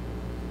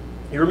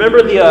 You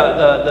remember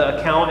the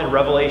account in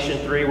Revelation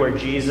 3 where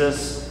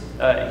Jesus,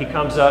 he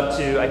comes up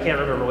to, I can't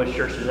remember which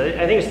church it is.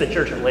 I think it's the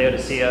church of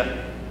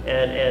Laodicea.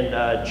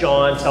 And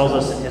John tells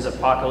us in his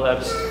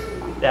apocalypse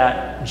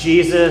that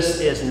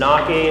Jesus is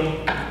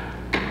knocking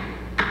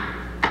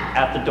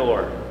at the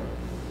door.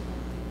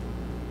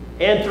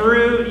 And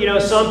through,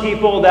 some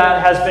people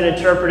that has been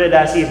interpreted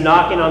as he's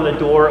knocking on the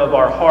door of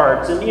our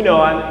hearts. And,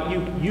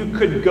 you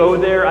could go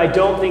there. I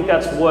don't think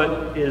that's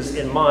what is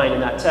in mind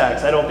in that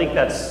text. I don't think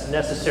that's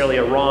necessarily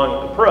a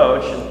wrong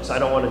approach. And so I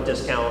don't want to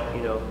discount,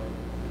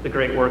 the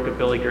great work of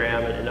Billy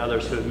Graham and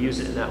others who have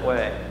used it in that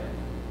way.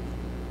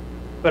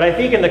 But I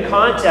think in the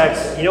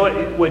context,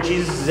 what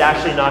Jesus is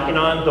actually knocking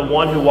on? The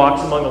one who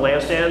walks among the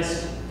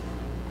lampstands?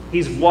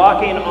 He's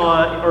knocking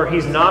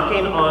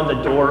on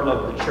the door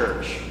of the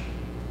church.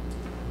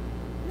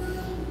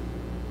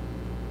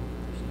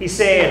 He's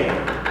saying,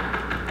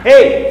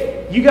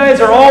 hey, you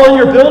guys are all in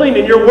your building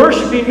and you're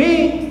worshiping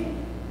me,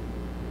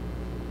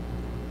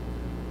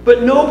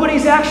 but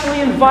nobody's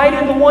actually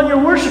invited the one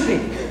you're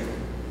worshiping.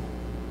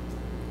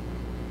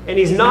 And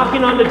he's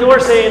knocking on the door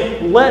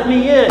saying, let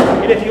me in.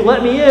 And if you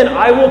let me in,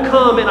 I will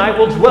come and I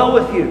will dwell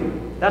with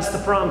you. That's the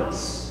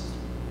promise.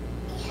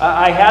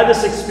 I had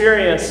this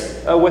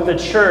experience with a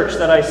church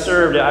that I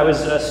served. I was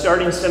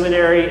starting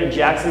seminary in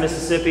Jackson,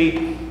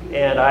 Mississippi.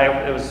 And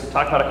it was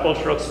talking about a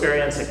cultural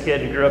experience, a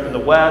kid who grew up in the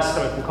West,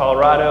 coming from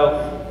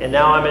Colorado. And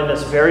now I'm in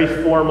this very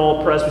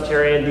formal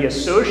Presbyterian, the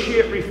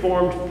Associate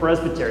Reformed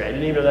Presbyterian. I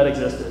didn't even know that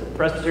existed.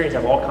 Presbyterians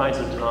have all kinds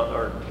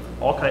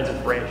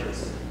of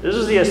branches. This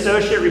was the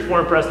Associate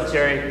Reformed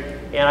Presbytery,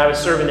 and I was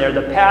serving there.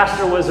 The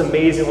pastor was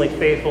amazingly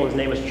faithful. His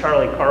name was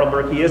Charlie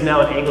Carlberg. He is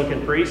now an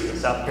Anglican priest in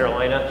South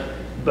Carolina.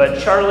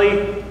 But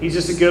Charlie, he's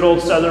just a good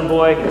old Southern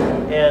boy,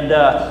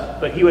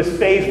 but he was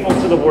faithful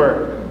to the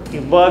Word.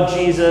 He loved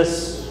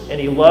Jesus, and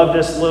he loved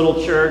this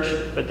little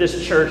church, but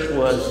this church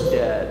was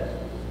dead.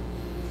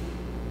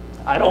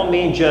 I don't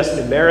mean just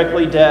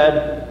numerically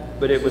dead,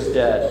 but it was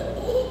dead.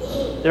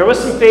 There was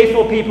some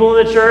faithful people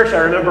in the church.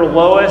 I remember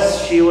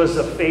Lois. She was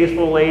a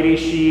faithful lady.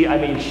 She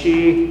ran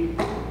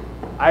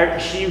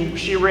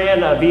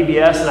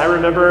VBS, and I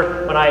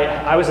remember when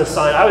I was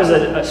assigned, I was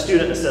a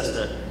student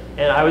assistant,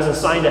 and I was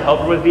assigned to help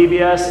her with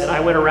VBS, and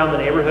I went around the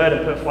neighborhood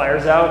and put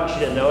flyers out. She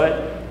didn't know it.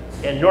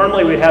 And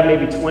normally we'd have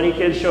maybe 20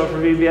 kids show up for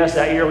VBS.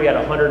 That year we had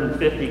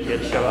 150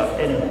 kids show up.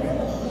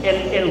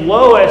 And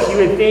Lois, you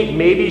would think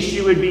maybe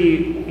she would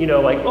be,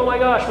 like, oh my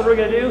gosh, what are we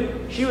going to do?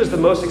 She was the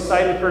most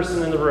excited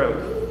person in the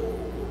room.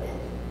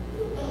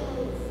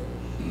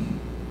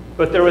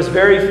 But there was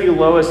very few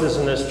Loises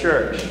in this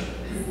church.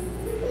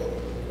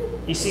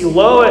 You see,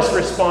 Lois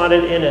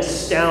responded in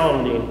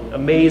astounding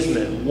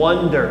amazement,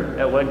 wonder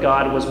at what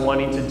God was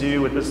wanting to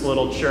do with this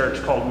little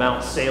church called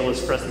Mount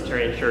Salus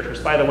Presbyterian Church,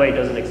 which, by the way,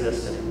 doesn't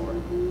exist anymore.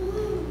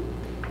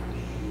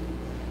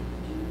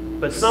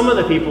 But some of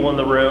the people in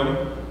the room,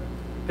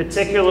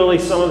 particularly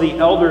some of the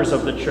elders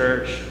of the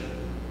church,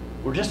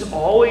 were just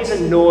always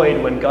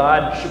annoyed when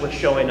God was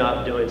showing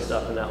up doing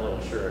stuff in that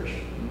little church.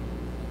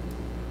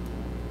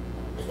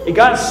 It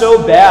got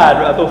so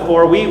bad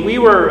before we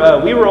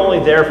were only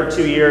there for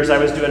 2 years. I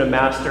was doing a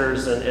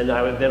master's, and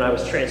then I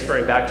was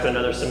transferring back to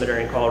another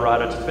seminary in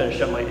Colorado to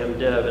finish up my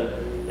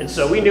MDiv, and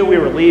so we knew we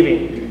were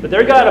leaving. But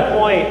there got a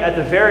point at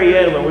the very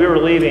end when we were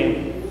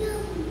leaving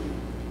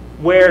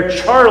where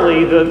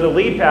Charlie, the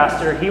lead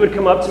pastor, he would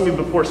come up to me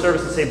before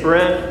service and say,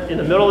 Brent, in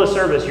the middle of the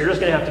service, you're just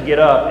going to have to get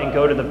up and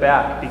go to the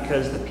back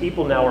because the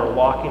people now are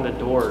locking the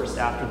doors.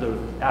 After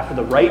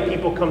the right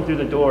people come through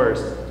the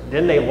doors,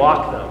 then they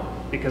lock them,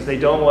 because they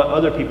don't want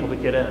other people to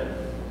get in.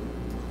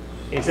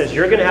 And he says,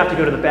 you're going to have to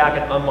go to the back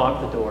and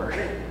unlock the door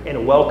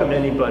and welcome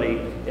anybody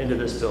into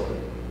this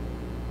building.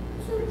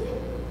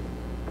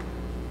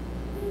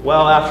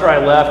 Well, after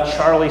I left,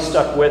 Charlie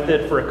stuck with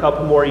it for a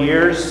couple more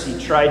years. He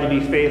tried to be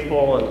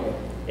faithful,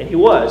 and he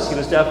was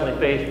definitely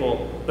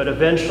faithful. But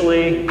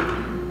eventually,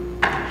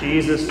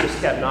 Jesus just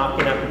kept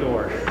knocking at the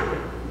door.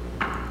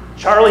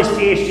 Charlie's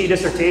PhD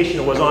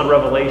dissertation was on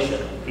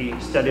Revelation. He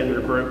studied under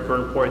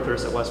Vern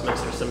Poythress at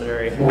Westminster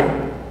Seminary,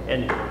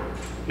 and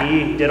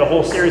he did a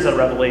whole series on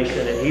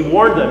Revelation, and he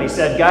warned them. He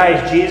said,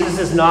 guys, Jesus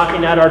is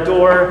knocking at our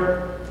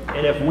door,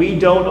 and if we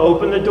don't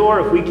open the door,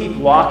 if we keep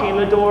locking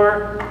the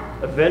door,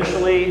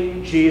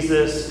 eventually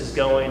Jesus is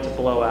going to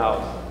blow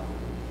out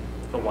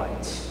the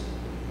lights.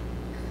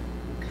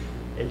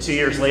 And 2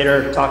 years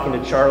later, talking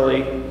to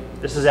Charlie,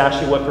 this is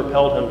actually what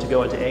propelled him to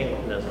go into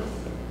Anglicanism.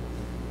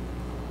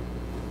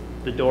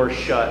 The door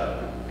shut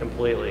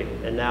completely,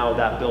 and now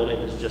that building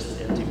is just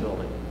an empty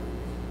building.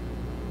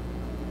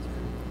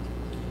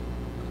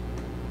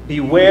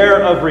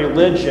 Beware of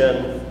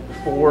religion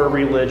for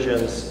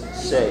religion's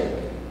sake.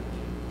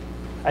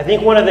 I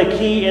think one of the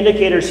key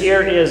indicators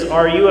here is,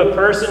 are you a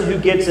person who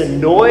gets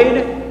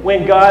annoyed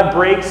when God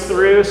breaks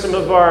through some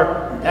of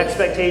our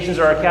expectations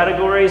or our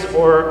categories,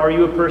 or are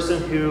you a person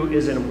who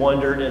is in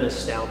wonder and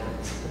astoundment?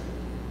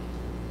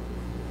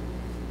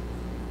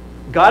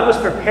 God was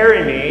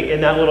preparing me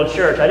in that little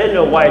church. I didn't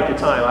know why at the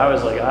time. I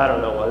was like, I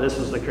don't know why. This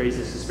was the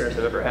craziest experience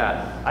I've ever had.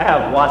 I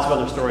have lots of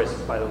other stories,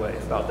 by the way,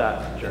 about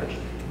that church.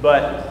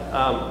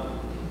 But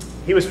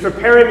he was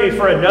preparing me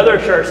for another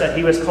church that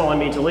he was calling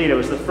me to lead. It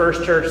was the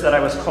first church that I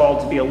was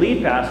called to be a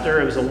lead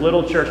pastor. It was a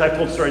little church. I've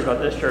told stories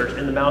about this church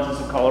in the mountains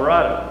of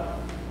Colorado.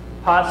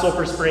 Hot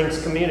Sulphur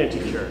Springs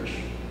Community Church.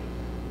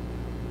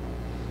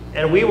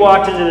 And we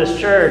walked into this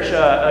church.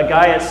 A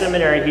guy at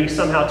seminary, he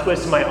somehow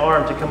twisted my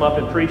arm to come up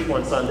and preach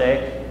one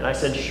Sunday. And I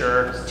said,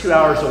 sure. It's 2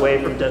 hours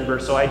away from Denver,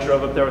 so I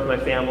drove up there with my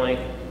family.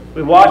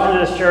 We walked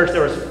into this church.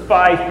 There was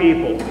 5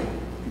 people.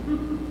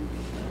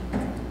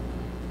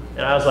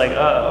 And I was like,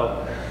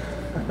 uh-oh.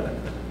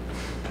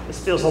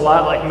 This feels a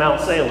lot like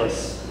Mount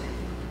Salus.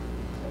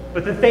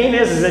 But the thing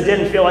is it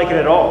didn't feel like it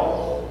at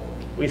all.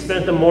 We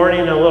spent the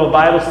morning in a little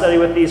Bible study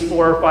with these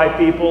 4 or 5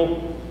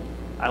 people.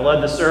 I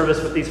led the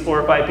service with these 4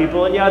 or 5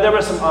 people, and yeah, there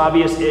were some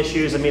obvious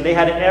issues. I mean, they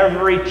had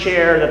every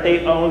chair that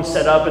they owned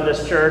set up in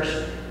this church,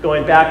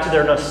 going back to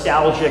their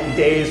nostalgic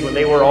days when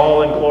they were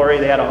all in glory.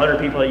 They had 100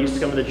 people that used to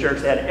come to the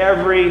church. They had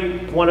every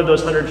one of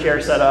those 100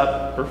 chairs set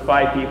up for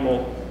 5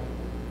 people.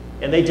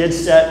 And they did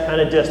sit kind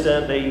of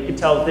distant. You could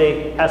tell that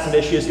they had some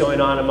issues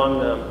going on among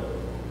them.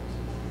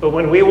 But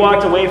when we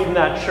walked away from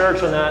that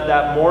church on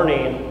that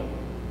morning,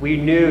 we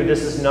knew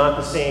this is not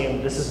the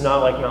same. This is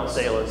not like Mount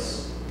Salus.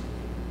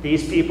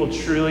 These people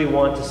truly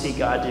want to see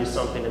God do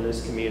something in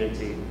this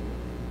community.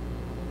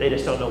 They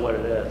just don't know what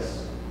it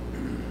is.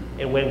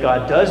 And when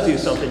God does do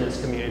something in this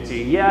community,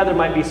 yeah, there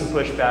might be some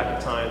pushback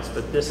at times,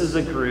 but this is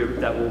a group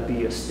that will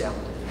be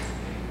astounded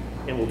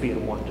and will be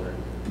in wonder.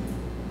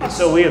 And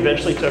so we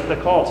eventually took the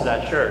call to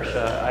that church.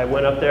 I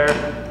went up there.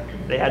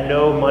 They had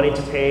no money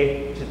to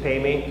pay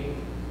me.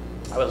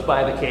 I was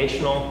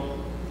bivocational.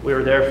 We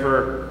were there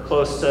for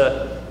close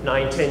to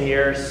 9-10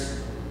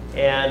 years,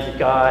 and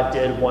God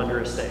did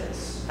wondrous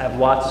things. I have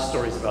lots of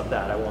stories about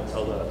that. I won't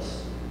tell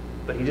those.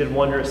 But he did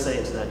wondrous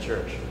things in that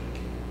church.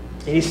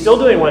 And he's still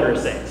doing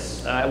wondrous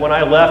things. When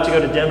I left to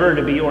go to Denver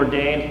to be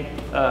ordained,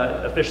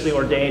 officially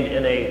ordained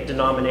in a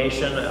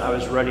denomination, I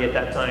was ready at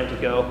that time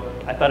to go.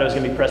 I thought I was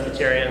going to be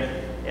Presbyterian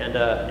and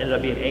ended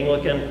up being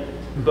Anglican.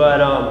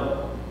 But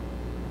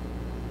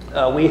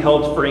we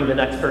helped bring the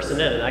next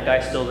person in, and that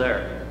guy's still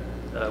there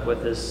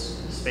with his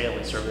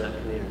family serving that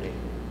community.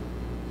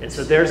 And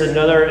so there's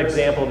another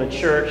example of a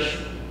church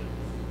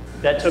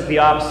that took the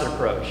opposite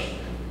approach.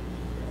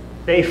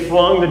 They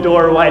flung the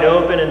door wide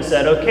open and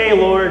said, okay,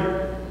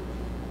 Lord,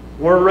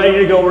 we're ready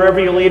to go wherever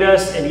you lead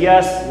us. And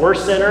yes, we're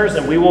sinners,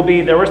 and we will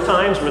be. There was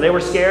times where they were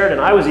scared,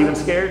 and I was even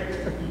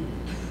scared.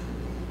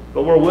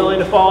 But we're willing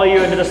to follow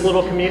you into this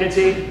little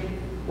community.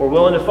 We're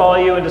willing to follow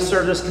you and to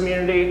serve this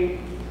community,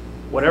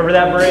 whatever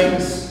that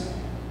brings.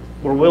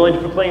 We're willing to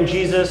proclaim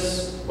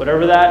Jesus,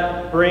 whatever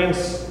that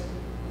brings.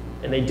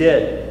 And they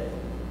did.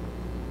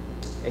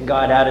 And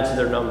God added to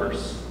their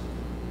numbers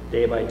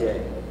day by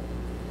day.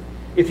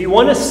 If you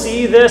want to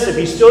see this, if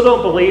you still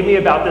don't believe me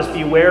about this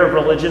beware of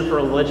religion for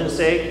religion's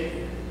sake,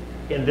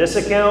 in this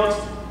account,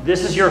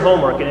 this is your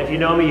homework. And if you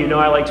know me, you know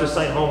I like to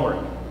assign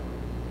homework.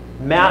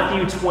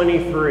 Matthew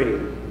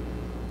 23.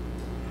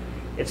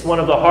 It's one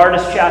of the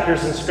hardest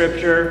chapters in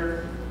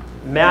Scripture.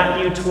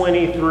 Matthew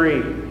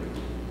 23.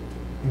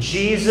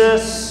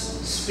 Jesus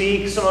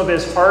speaks some of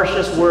his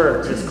harshest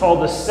words. It's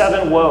called the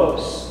 7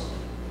 woes.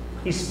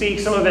 He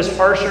speaks some of his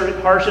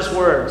harshest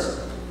words.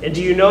 And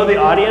do you know the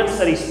audience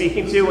that he's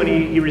speaking to when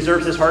he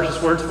reserves his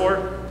harshest words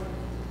for?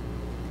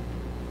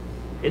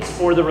 It's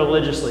for the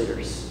religious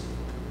leaders.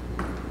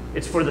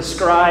 It's for the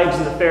scribes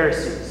and the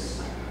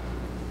Pharisees.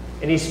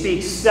 And he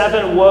speaks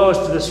 7 woes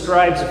to the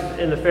scribes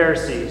and the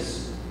Pharisees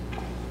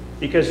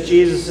because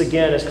Jesus,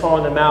 again, is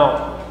calling them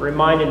out,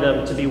 reminding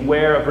them to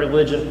beware of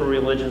religion for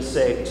religion's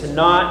sake, to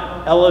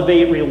not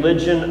elevate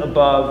religion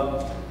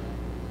above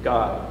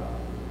God.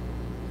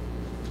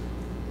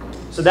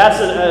 So that's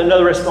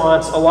another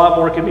response. A lot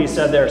more could be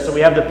said there. So we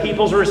have the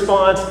people's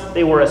response.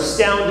 They were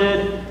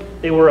astounded.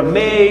 They were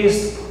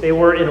amazed. They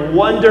were in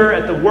wonder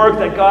at the work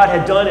that God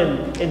had done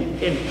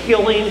in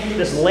healing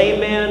this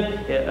lame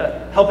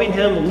man, helping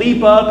him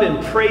leap up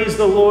and praise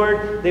the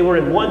Lord. They were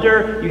in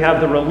wonder. You have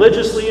the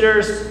religious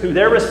leaders who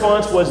their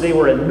response was they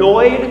were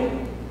annoyed.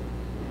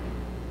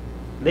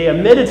 They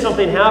admitted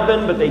something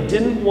happened, but they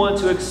didn't want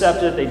to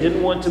accept it. They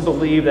didn't want to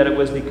believe that it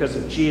was because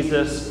of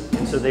Jesus.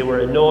 And so they were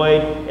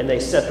annoyed, and they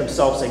set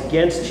themselves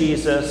against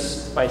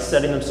Jesus by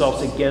setting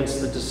themselves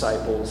against the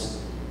disciples.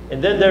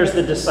 And then there's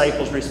the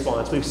disciples'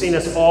 response. We've seen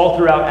this all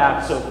throughout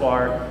Acts so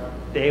far.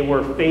 They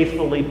were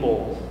faithfully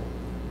bold.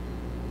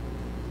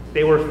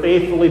 They were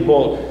faithfully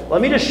bold.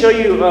 Let me just show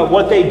you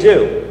what they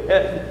do.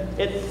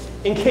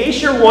 In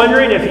case you're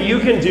wondering if you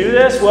can do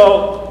this,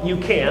 well, you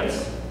can't.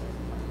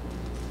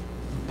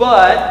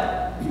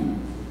 But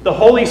the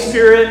Holy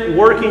Spirit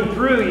working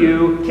through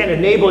you can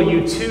enable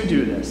you to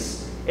do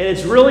this. And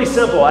it's really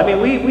simple. I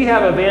mean, we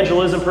have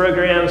evangelism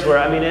programs where,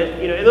 I mean,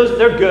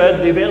 they're good.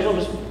 The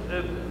evangelism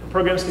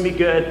programs can be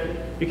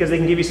good because they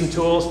can give you some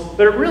tools.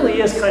 But it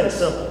really is kind of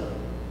simple.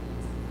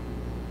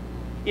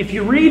 If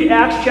you read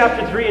Acts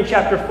chapter 3 and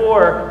chapter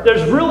 4,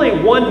 there's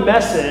really one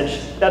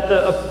message that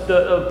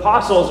the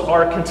apostles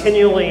are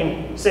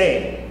continually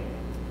saying.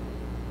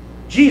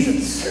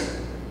 Jesus.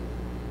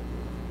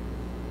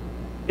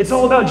 It's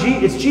all about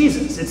it's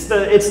Jesus.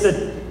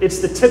 It's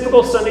the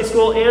typical Sunday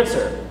school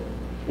answer.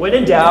 When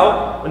in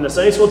doubt, when the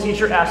Sunday school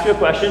teacher asks you a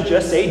question,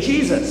 just say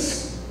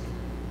Jesus.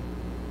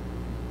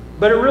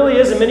 But it really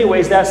is in many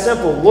ways that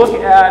simple. Look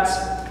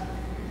at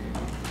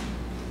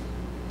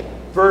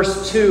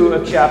verse 2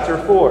 of chapter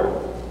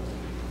 4.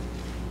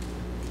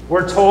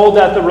 We're told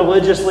that the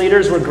religious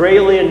leaders were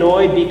greatly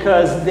annoyed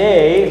because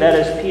they, that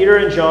is Peter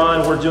and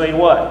John, were doing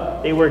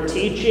what? They were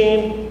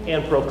teaching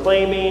and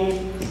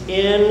proclaiming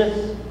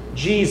in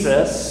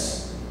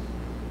Jesus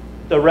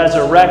the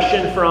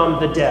resurrection from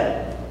the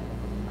dead.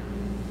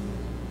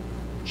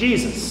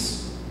 Jesus.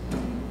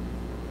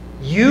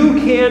 You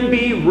can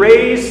be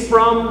raised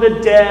from the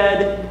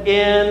dead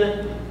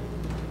in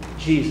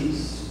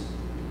Jesus.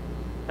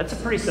 That's a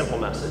pretty simple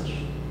message.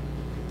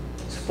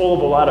 It's full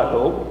of a lot of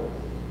hope.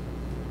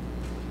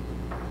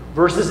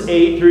 Verses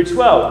 8 through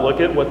 12,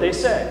 look at what they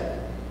say.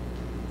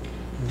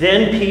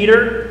 Then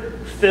Peter,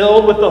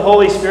 filled with the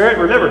Holy Spirit.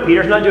 Remember,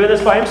 Peter's not doing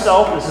this by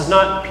himself. This is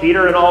not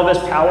Peter and all of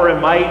his power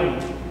and might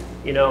and,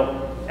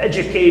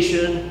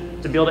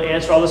 education to be able to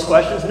answer all these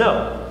questions.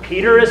 No.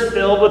 Peter is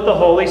filled with the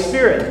Holy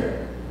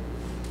Spirit.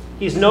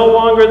 He's no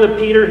longer the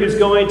Peter who's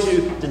going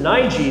to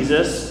deny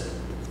Jesus.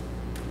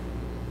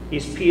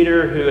 He's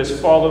Peter who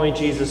is following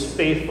Jesus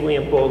faithfully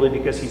and boldly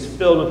because he's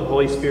filled with the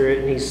Holy Spirit.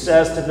 And he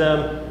says to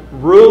them,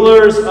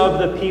 rulers of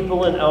the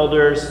people and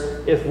elders,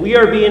 if we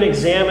are being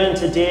examined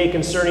today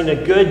concerning a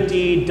good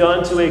deed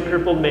done to a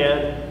crippled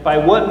man, by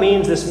what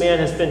means this man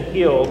has been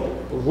healed,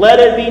 let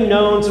it be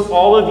known to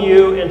all of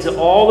you and to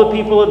all the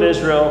people of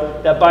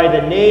Israel that by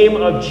the name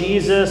of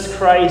Jesus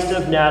Christ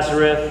of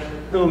Nazareth,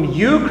 whom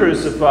you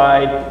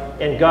crucified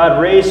and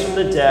God raised from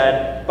the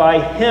dead, by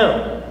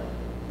him,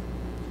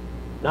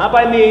 not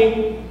by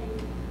me,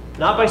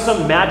 not by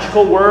some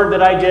magical word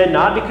that I did,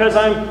 not because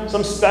I'm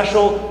some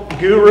special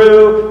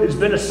guru who's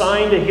been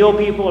assigned to heal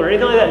people or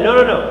anything like that. No,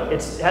 no, no.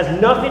 It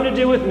has nothing to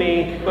do with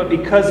me, but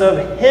because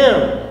of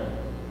him.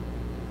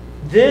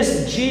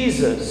 This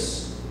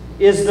Jesus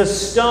is the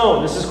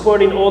stone. This is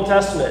quoting Old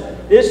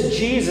Testament. This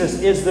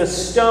Jesus is the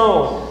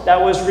stone that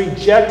was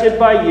rejected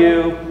by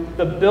you,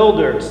 the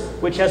builders,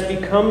 which has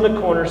become the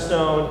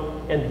cornerstone.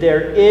 And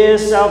there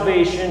is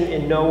salvation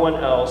in no one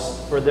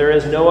else, for there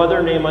is no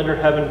other name under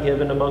heaven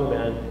given among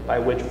men by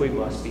which we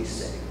must be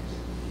saved.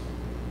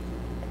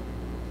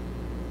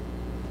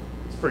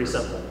 It's pretty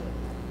simple.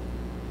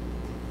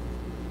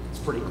 It's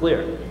pretty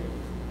clear.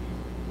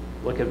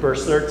 Look at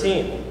verse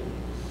 13.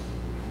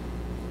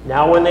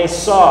 Now when they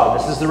saw,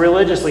 this is the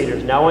religious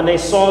leaders, now when they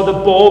saw the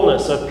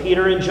boldness of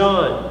Peter and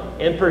John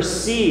and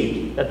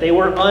perceived that they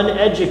were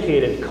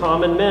uneducated,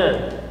 common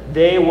men,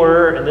 they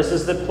were, and this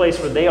is the place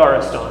where they are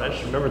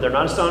astonished. Remember, they're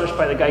not astonished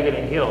by the guy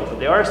getting healed, but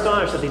they are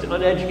astonished that these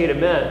uneducated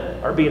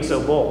men are being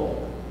so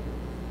bold.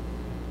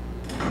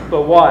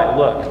 But why?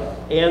 Look.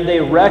 And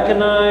they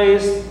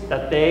recognized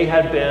that they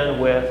had been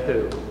with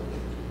who?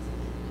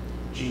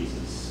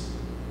 Jesus.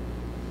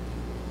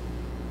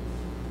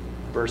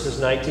 Verses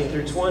 19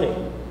 through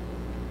 20.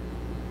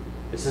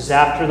 This is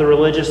after the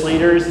religious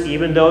leaders,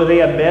 even though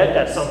they admit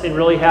that something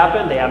really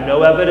happened, they have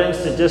no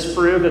evidence to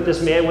disprove that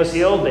this man was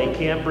healed. They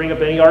can't bring up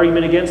any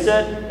argument against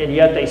it, and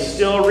yet they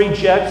still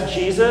reject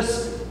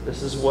Jesus.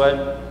 This is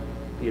what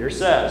Peter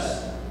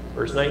says.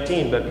 Verse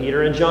 19, but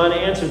Peter and John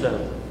answered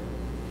them.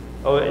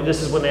 Oh, and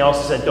this is when they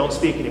also said, don't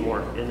speak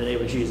anymore in the name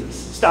of Jesus.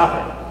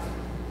 Stop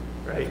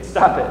it. Right?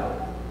 Stop it.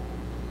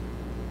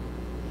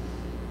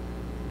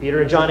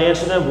 Peter and John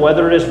answered them,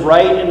 whether it is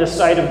right in the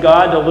sight of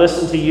God to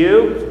listen to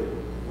you,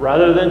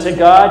 rather than to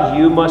God,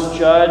 you must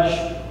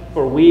judge,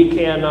 for we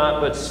cannot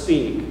but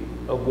speak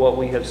of what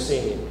we have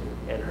seen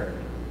and heard.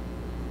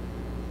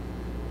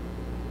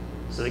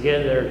 So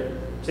again, they're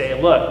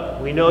saying,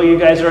 look, we know you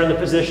guys are in the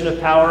position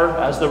of power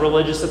as the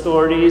religious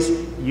authorities.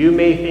 You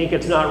may think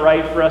it's not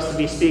right for us to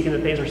be speaking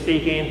the things we're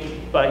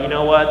speaking, but you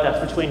know what?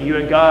 That's between you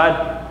and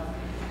God.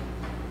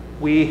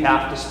 We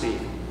have to speak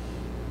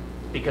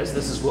because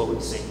this is what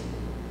we've seen.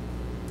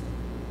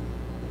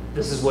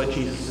 This is what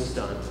Jesus has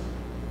done.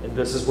 And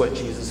this is what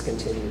Jesus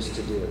continues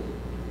to do.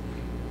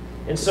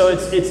 And so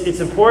it's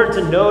important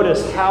to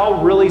notice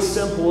how really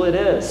simple it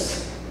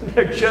is.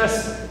 They're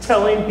just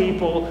telling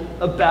people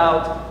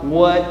about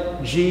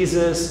what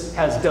Jesus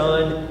has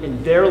done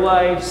in their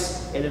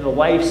lives and in the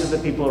lives of the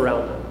people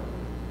around them.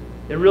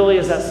 It really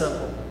is that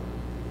simple.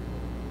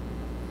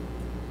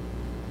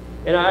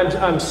 And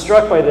I'm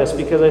struck by this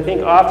because I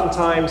think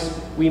oftentimes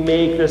we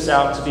make this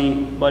out to be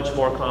much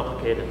more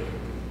complicated.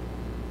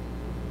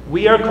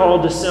 We are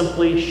called to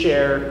simply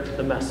share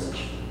the message.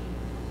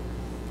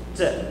 That's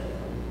it.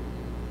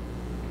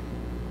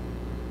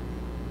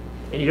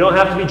 And you don't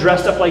have to be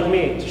dressed up like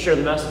me to share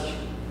the message.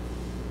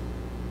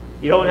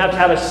 You don't have to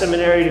have a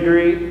seminary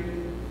degree.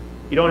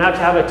 You don't have to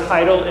have a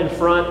title in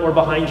front or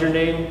behind your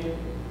name.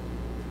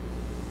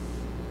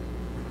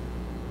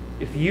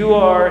 If you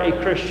are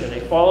a Christian,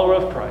 a follower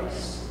of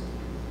Christ,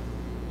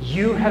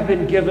 you have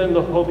been given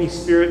the Holy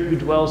Spirit who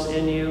dwells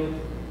in you,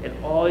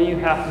 and all you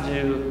have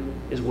to do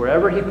is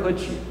wherever he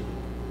puts you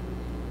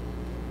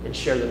and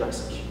share the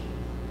message.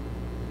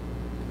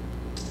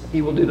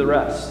 He will do the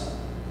rest.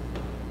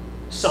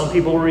 Some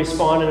people will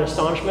respond in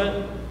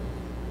astonishment.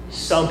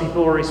 Some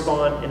people will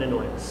respond in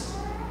annoyance.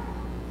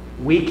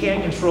 We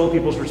can't control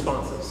people's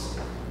responses.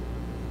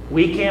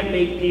 We can't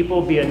make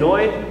people be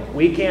annoyed.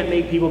 We can't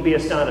make people be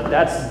astounded.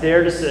 That's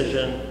their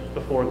decision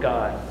before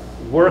God.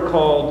 We're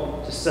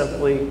called to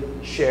simply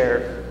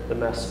share the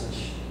message.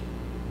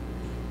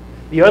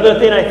 The other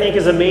thing I think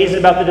is amazing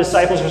about the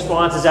disciples'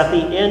 response is at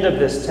the end of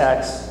this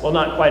text. Well,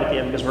 not quite at the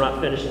end because we're not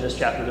finishing this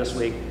chapter this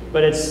week.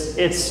 But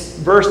it's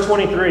verse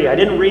 23. I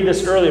didn't read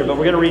this earlier, but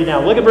we're going to read it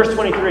now. Look at verse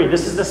 23.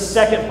 This is the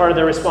second part of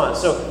their response.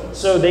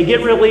 So they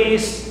get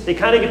released. They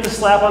kind of get the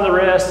slap on the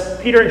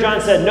wrist. Peter and John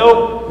said,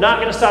 nope,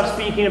 not going to stop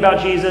speaking about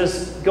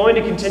Jesus. Going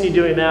to continue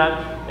doing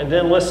that. And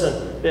then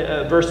listen,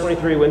 verse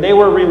 23. When they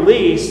were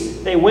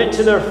released, they went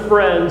to their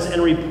friends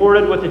and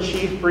reported what the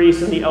chief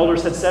priests and the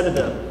elders had said to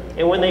them.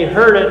 And when they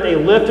heard it, they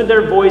lifted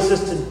their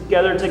voices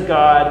together to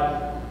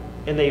God,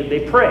 and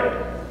they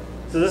prayed.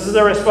 So this is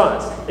their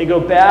response. They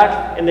go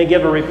back, and they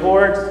give a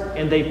report,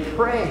 and they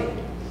pray.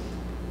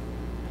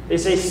 They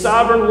say,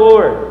 Sovereign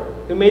Lord,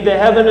 who made the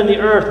heaven and the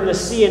earth and the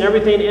sea and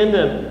everything in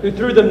them, who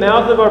through the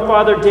mouth of our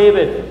father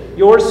David,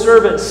 your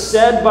servant,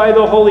 said by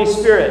the Holy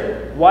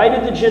Spirit, why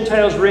did the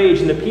Gentiles rage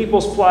and the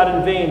peoples plot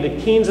in vain?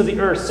 The kings of the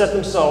earth set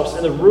themselves,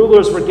 and the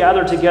rulers were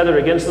gathered together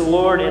against the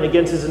Lord and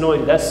against his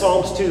anointed. That's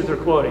Psalms 2 that they're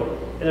quoting.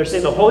 And they're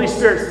saying the Holy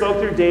Spirit spoke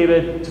through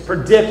David to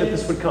predict that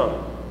this would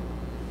come.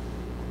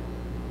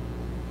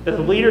 That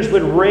the leaders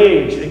would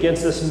rage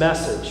against this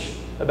message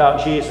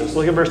about Jesus.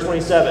 Look at verse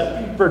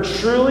 27. For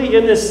truly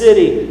in this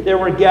city there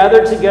were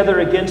gathered together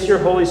against your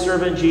holy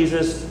servant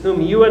Jesus,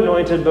 whom you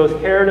anointed, both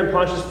Herod and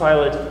Pontius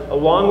Pilate,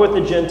 along with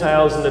the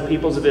Gentiles and the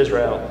peoples of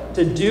Israel,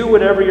 to do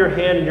whatever your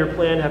hand and your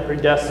plan have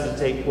predestined to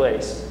take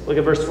place. Look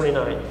at verse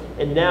 29.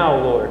 And now,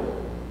 Lord,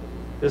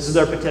 this is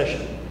our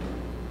petition.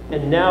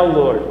 And now,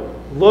 Lord,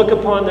 look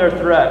upon their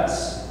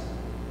threats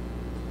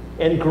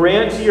and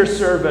grant to your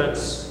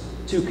servants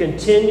to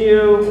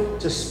continue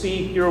to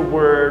speak your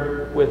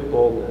word with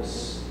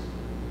boldness,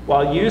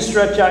 while you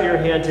stretch out your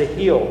hand to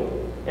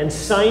heal, and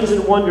signs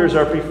and wonders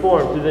are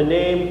performed through the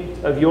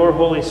name of your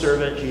holy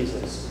servant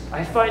Jesus.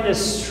 I find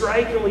this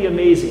strikingly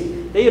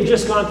amazing. They have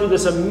just gone through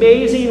this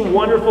amazing,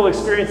 wonderful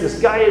experience. This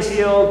guy is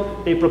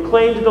healed. They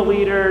proclaim to the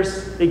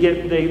leaders.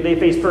 They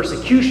face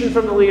persecution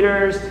from the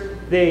leaders.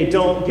 They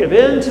don't give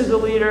in to the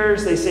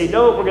leaders. They say,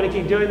 no, we're going to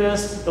keep doing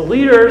this. The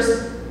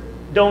leaders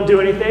don't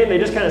do anything. They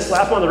just kind of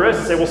slap them on the wrist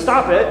and say, well,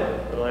 stop it.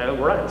 They're like,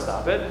 we're not going to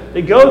stop it.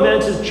 They go then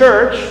to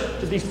church,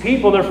 to these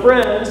people, their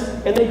friends,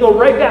 and they go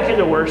right back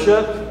into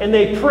worship, and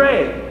they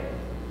pray.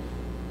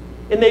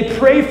 And they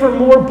pray for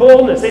more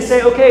boldness. They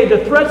say, okay,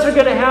 the threats are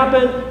going to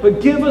happen,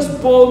 but give us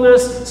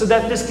boldness so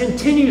that this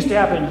continues to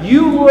happen.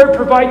 You, Lord,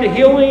 provide the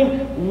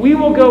healing. We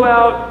will go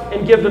out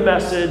and give the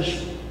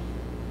message.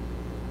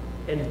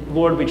 And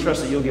Lord, we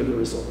trust that you'll give the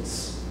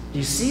results. Do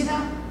you see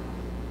that?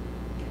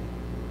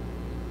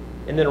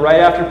 And then right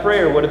after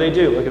prayer, what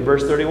do? Look at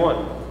verse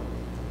 31.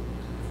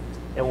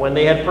 And when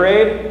they had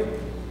prayed,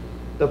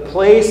 the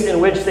place in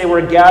which they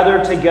were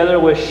gathered together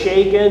was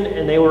shaken,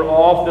 and they were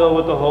all filled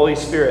with the Holy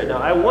Spirit. Now,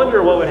 I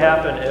wonder what would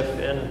happen if,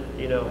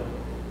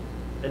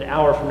 an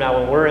hour from now,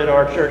 when we're in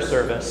our church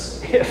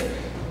service, if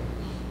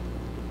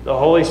the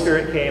Holy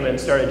Spirit came and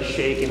started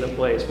shaking the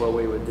place, what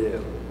we would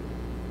do.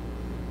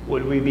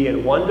 Would we be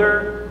in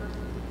wonder?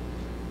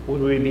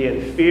 Would we be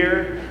in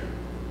fear?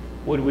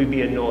 Would we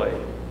be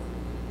annoyed?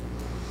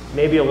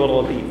 Maybe a little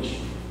of each.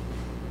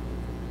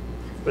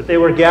 But they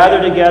were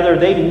gathered together.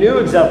 They knew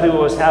exactly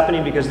what was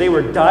happening because they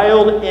were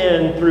dialed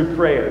in through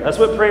prayer. That's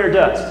what prayer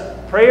does.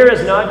 Prayer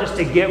is not just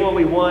to get what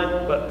we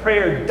want, but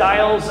prayer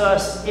dials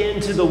us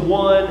into the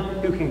one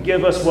who can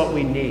give us what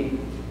we need.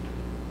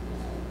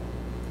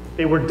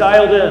 They were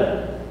dialed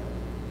in.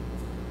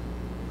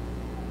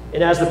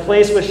 And as the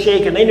place was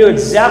shaken, they knew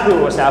exactly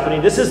what was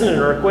happening. This isn't an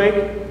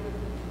earthquake.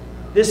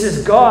 This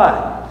is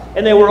God.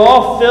 And they were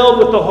all filled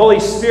with the Holy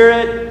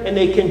Spirit, and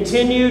they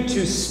continued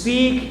to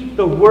speak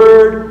the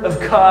word of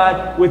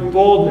God with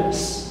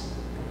boldness.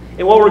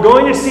 And what we're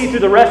going to see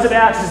through the rest of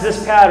Acts is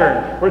this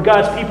pattern, where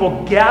God's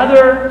people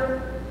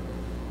gather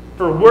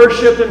for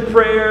worship and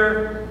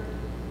prayer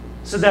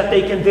so that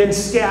they can then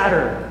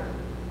scatter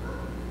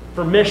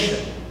for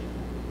mission.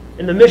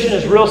 And the mission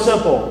is real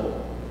simple.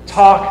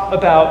 Talk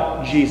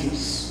about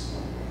Jesus.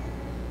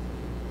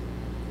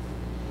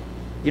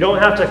 You don't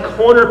have to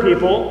corner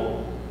people,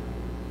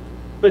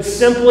 but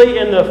simply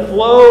in the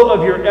flow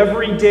of your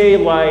everyday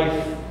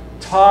life,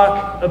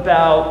 talk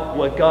about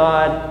what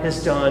God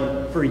has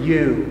done for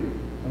you.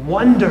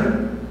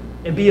 Wonder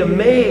and be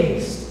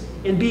amazed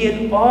and be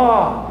in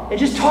awe and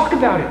just talk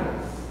about it.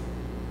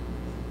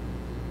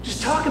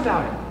 Just talk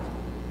about it.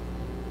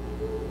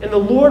 And the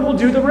Lord will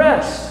do the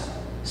rest.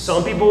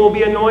 Some people will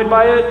be annoyed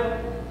by it.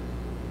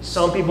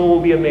 Some people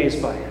will be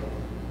amazed by it.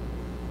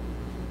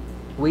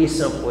 We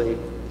simply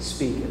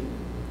speak it.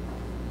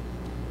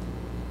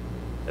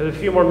 I have a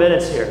few more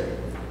minutes here.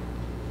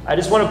 I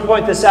just want to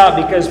point this out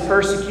because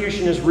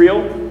persecution is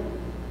real.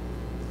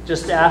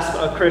 Just ask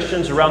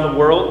Christians around the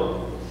world.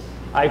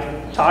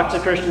 I've talked to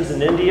Christians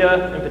in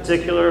India in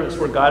particular. That's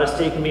where God has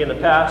taken me in the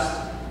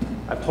past.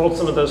 I've told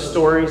some of those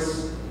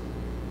stories.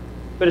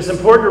 But it's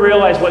important to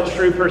realize what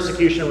true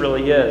persecution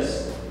really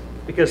is,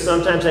 because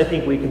sometimes I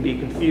think we can be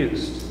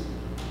confused.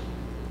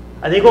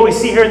 I think what we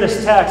see here in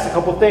this text, a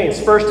couple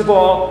things. First of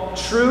all,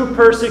 true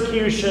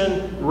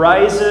persecution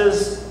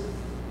rises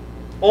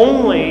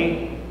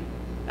only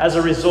as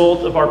a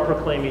result of our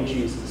proclaiming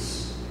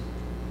Jesus.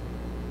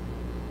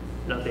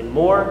 Nothing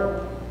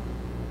more,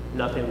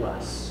 nothing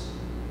less.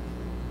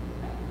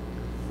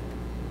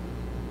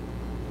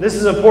 This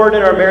is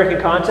important in our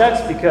American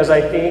context because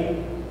I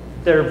think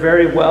there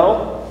very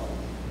well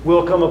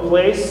will come a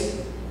place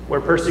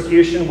where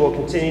persecution will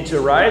continue to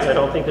arise. I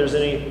don't think there's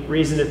any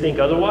reason to think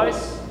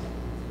otherwise.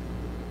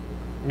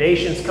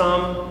 Nations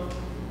come,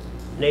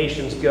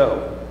 nations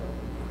go.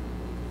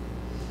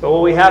 But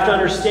what we have to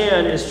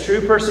understand is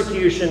true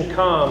persecution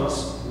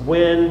comes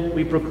when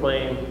we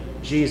proclaim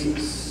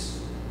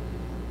Jesus.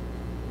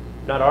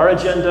 Not our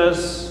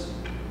agendas,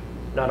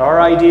 not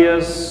our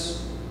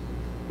ideas,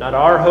 not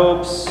our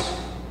hopes,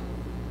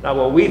 not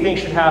what we think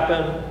should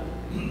happen.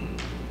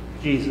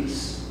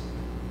 Jesus.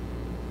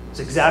 It's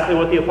exactly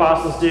what the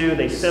apostles do.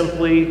 They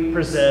simply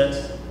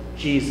present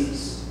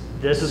Jesus.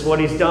 This is what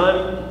he's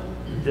done.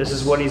 This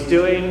is what he's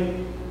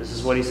doing. This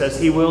is what he says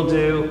he will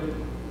do.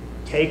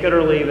 Take it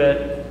or leave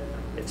it.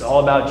 It's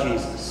all about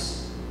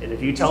Jesus. And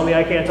if you tell me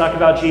I can't talk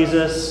about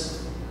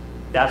Jesus,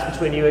 that's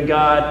between you and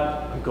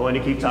God. I'm going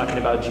to keep talking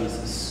about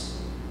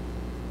Jesus.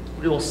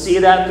 We will see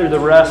that through the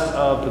rest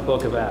of the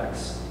book of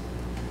Acts.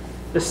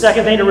 The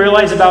second thing to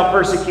realize about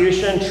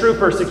persecution, true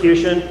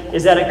persecution,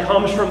 is that it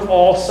comes from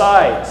all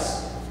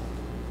sides.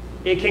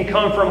 It can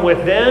come from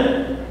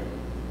within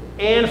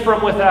and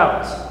from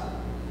without.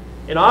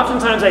 And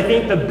oftentimes I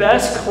think the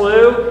best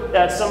clue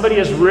that somebody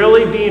is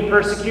really being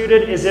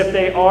persecuted is if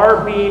they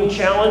are being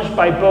challenged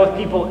by both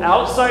people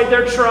outside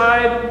their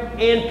tribe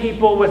and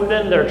people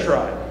within their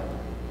tribe.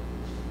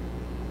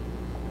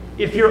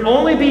 If you're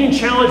only being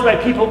challenged by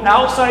people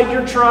outside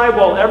your tribe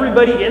while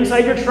everybody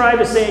inside your tribe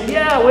is saying,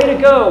 yeah, way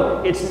to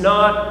go, it's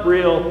not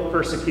real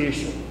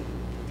persecution.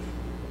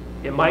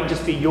 It might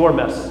just be your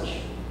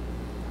message.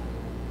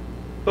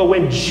 But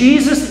when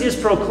Jesus is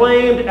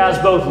proclaimed as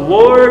both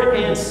Lord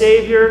and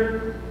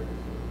Savior,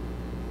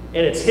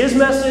 and it's his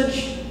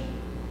message,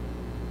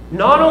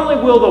 not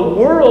only will the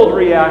world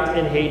react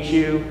and hate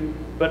you,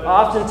 but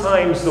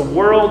oftentimes the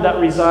world that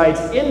resides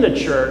in the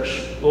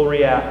church will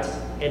react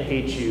and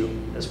hate you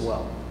as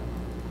well.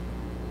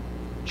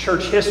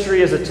 Church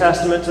history is a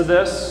testament to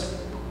this.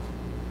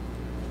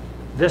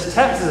 This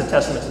text is a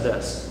testament to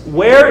this.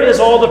 Where is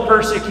all the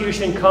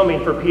persecution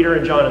coming for Peter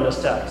and John in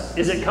this text?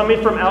 Is it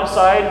coming from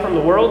outside, from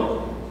the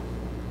world?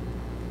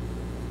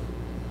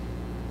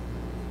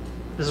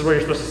 This is where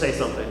you're supposed to say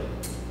something.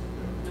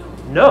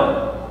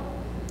 No.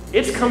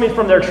 It's coming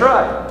from their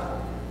tribe.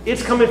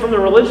 It's coming from the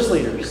religious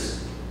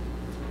leaders.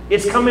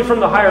 It's coming from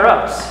the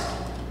higher-ups.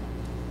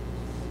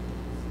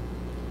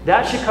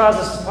 That should cause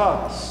us to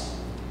pause.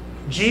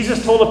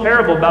 Jesus told a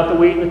parable about the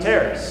wheat and the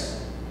tares.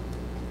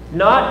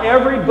 Not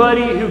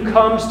everybody who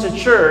comes to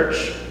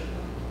church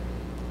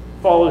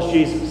follows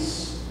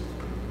Jesus.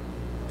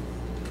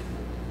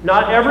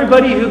 Not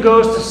everybody who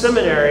goes to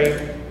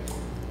seminary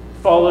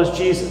follows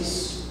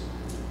Jesus.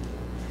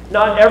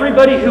 Not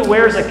everybody who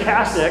wears a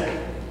cassock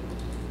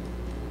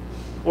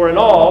or an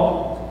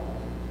alb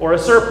or a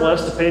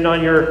surplice, depending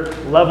on your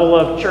level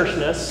of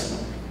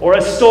churchness, or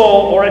a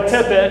stole or a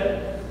tippet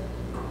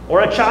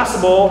or a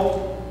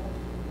chasuble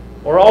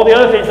or all the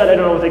other things that I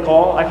don't know what they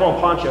call. I call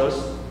them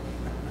ponchos.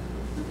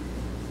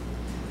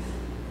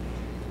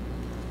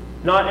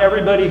 Not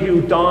everybody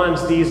who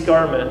dons these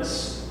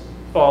garments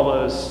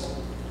follows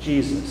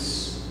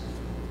Jesus.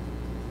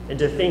 And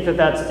to think that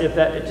that's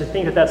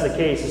the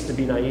case is to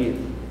be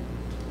naive.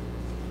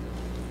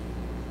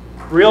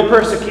 Real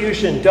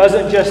persecution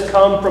doesn't just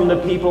come from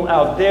the people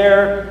out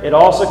there, it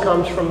also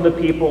comes from the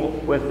people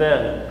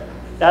within.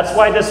 That's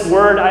why this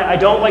word, I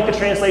don't like the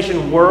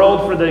translation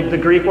world for the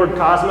Greek word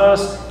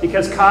cosmos,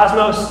 because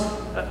cosmos,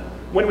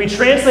 when we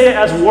translate it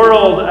as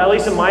world, at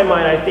least in my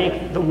mind, I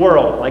think the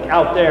world, like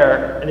out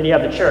there, and then you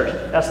have the church.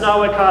 That's not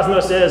what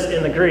cosmos is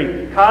in the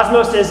Greek.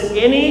 Cosmos is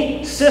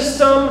any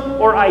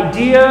system or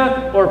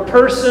idea or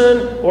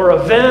person or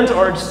event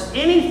or just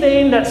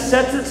anything that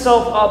sets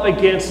itself up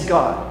against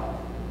God.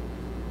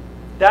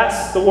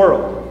 That's the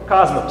world,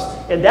 cosmos.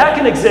 And that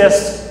can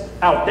exist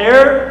out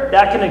there,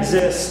 that can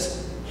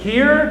exist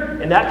here,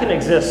 and that can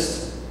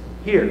exist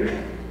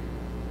here.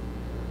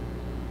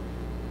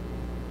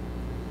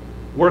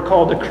 We're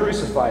called to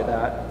crucify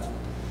that,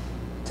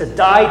 to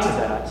die to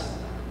that,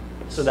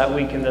 so that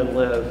we can then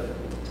live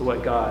to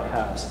what God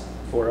has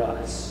for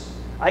us.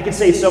 I could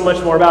say so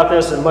much more about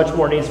this, and much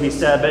more needs to be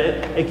said,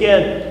 but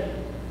again,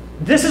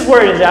 this is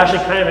where it is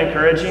actually kind of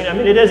encouraging. I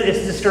mean,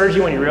 it's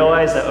discouraging when you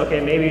realize that, okay,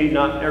 maybe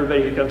not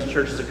everybody who comes to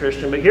church is a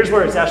Christian, but here's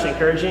where it's actually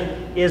encouraging,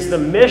 is the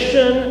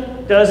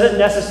mission doesn't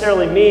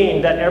necessarily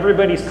mean that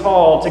everybody's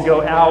called to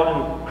go out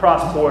and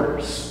cross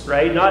borders,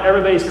 right? Not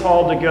everybody's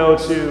called to go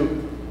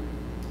to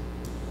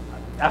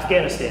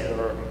Afghanistan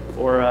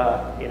or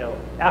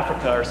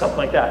Africa or something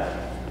like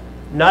that.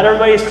 Not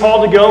everybody's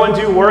called to go and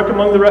do work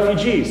among the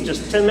refugees,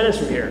 just 10 minutes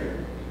from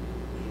here.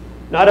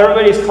 Not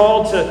everybody's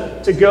called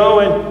to go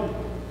and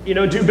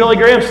do Billy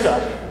Graham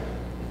stuff.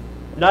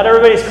 Not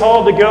everybody's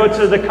called to go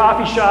to the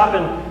coffee shop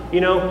and,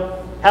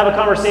 have a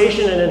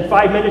conversation and in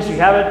 5 minutes you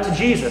have it to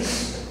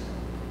Jesus.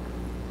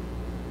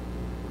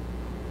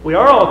 We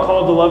are all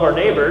called to love our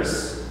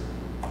neighbors,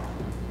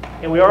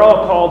 and we are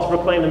all called to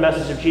proclaim the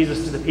message of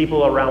Jesus to the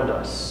people around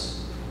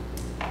us.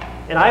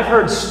 And I've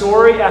heard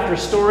story after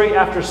story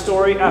after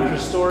story after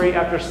story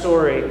after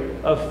story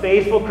of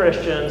faithful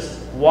Christians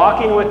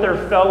walking with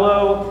their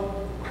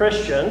fellow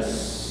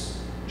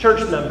Christians,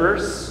 church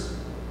members,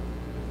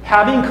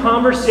 having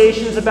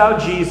conversations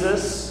about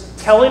Jesus,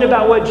 telling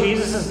about what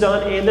Jesus has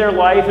done in their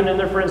life and in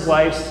their friends'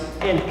 lives,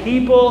 and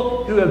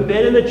people who have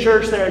been in the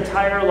church their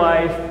entire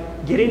life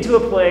getting to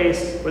a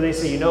place where they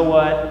say, you know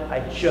what,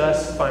 I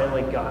just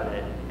finally got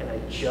it, and I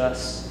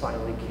just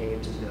finally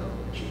came to know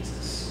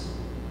Jesus.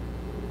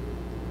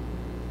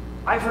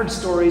 I've heard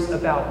stories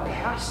about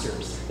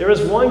pastors. There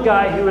was one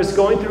guy who was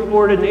going through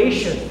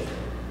ordination,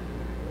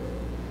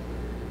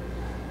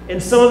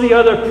 and some of the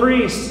other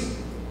priests,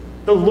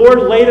 the Lord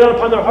laid it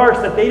upon their hearts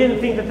that they didn't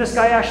think that this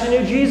guy actually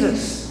knew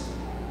Jesus.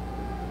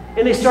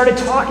 And they started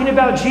talking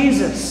about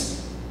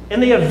Jesus.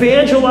 And they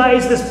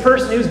evangelized this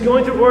person who's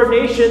going through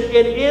ordination.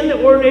 And in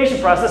the ordination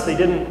process, they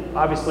didn't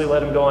obviously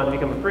let him go on to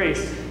become a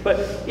priest.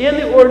 But in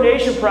the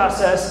ordination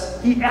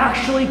process, he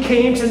actually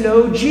came to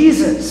know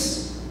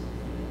Jesus.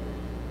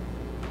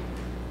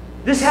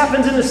 This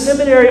happens in the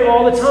seminary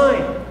all the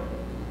time.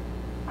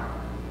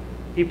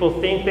 People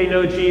think they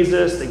know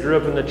Jesus. They grew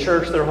up in the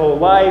church their whole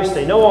lives.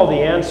 They know all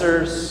the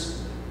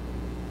answers.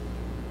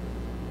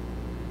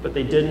 But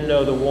they didn't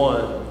know the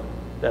one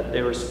that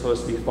they were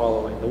supposed to be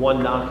following, the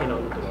one knocking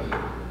on the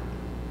door.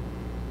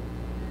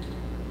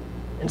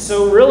 And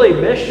so really,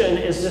 mission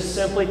is just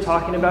simply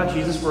talking about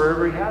Jesus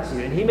wherever he has you.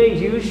 And he may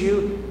use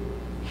you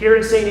here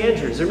at St.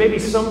 Andrews. There may be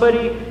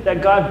somebody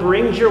that God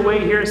brings your way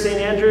here at St.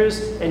 Andrews,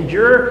 and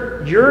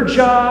your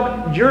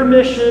job, your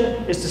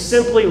mission is to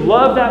simply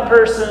love that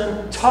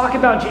person, talk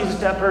about Jesus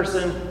to that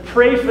person,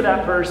 pray for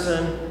that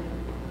person,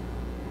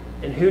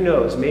 and who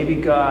knows, maybe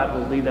God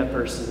will lead that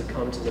person to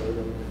come to know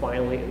them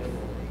finally and fully.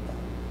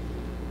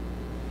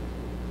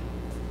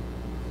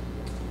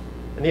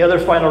 And the other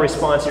final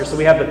response here, so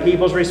we have the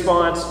people's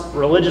response,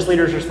 religious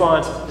leaders'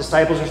 response,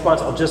 disciples'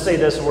 response. I'll just say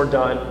this and we're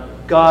done.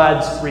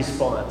 God's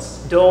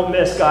response. Don't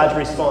miss God's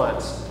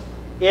response.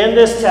 In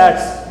this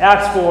text,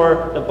 Acts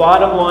 4, the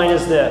bottom line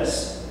is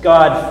this.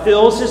 God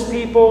fills his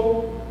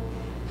people,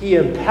 he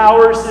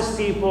empowers his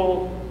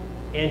people,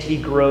 and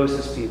he grows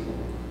his people.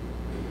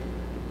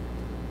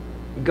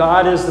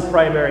 God is the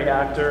primary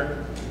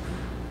actor.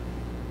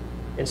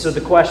 And so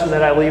the question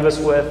that I leave us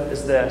with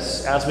is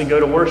this, as we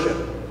go to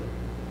worship.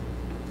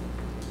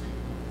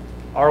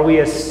 Are we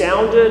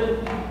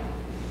astounded?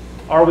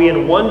 Are we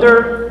in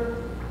wonder?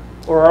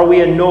 Or are we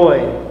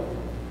annoyed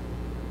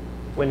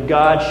when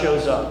God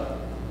shows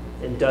up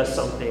and does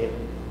something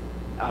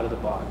out of the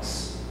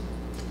box?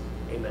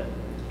 Amen.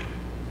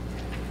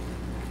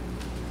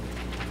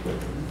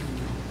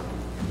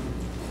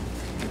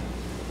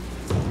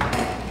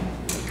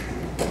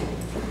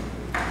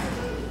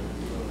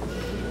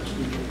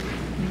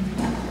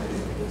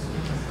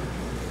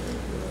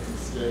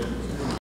 Yeah.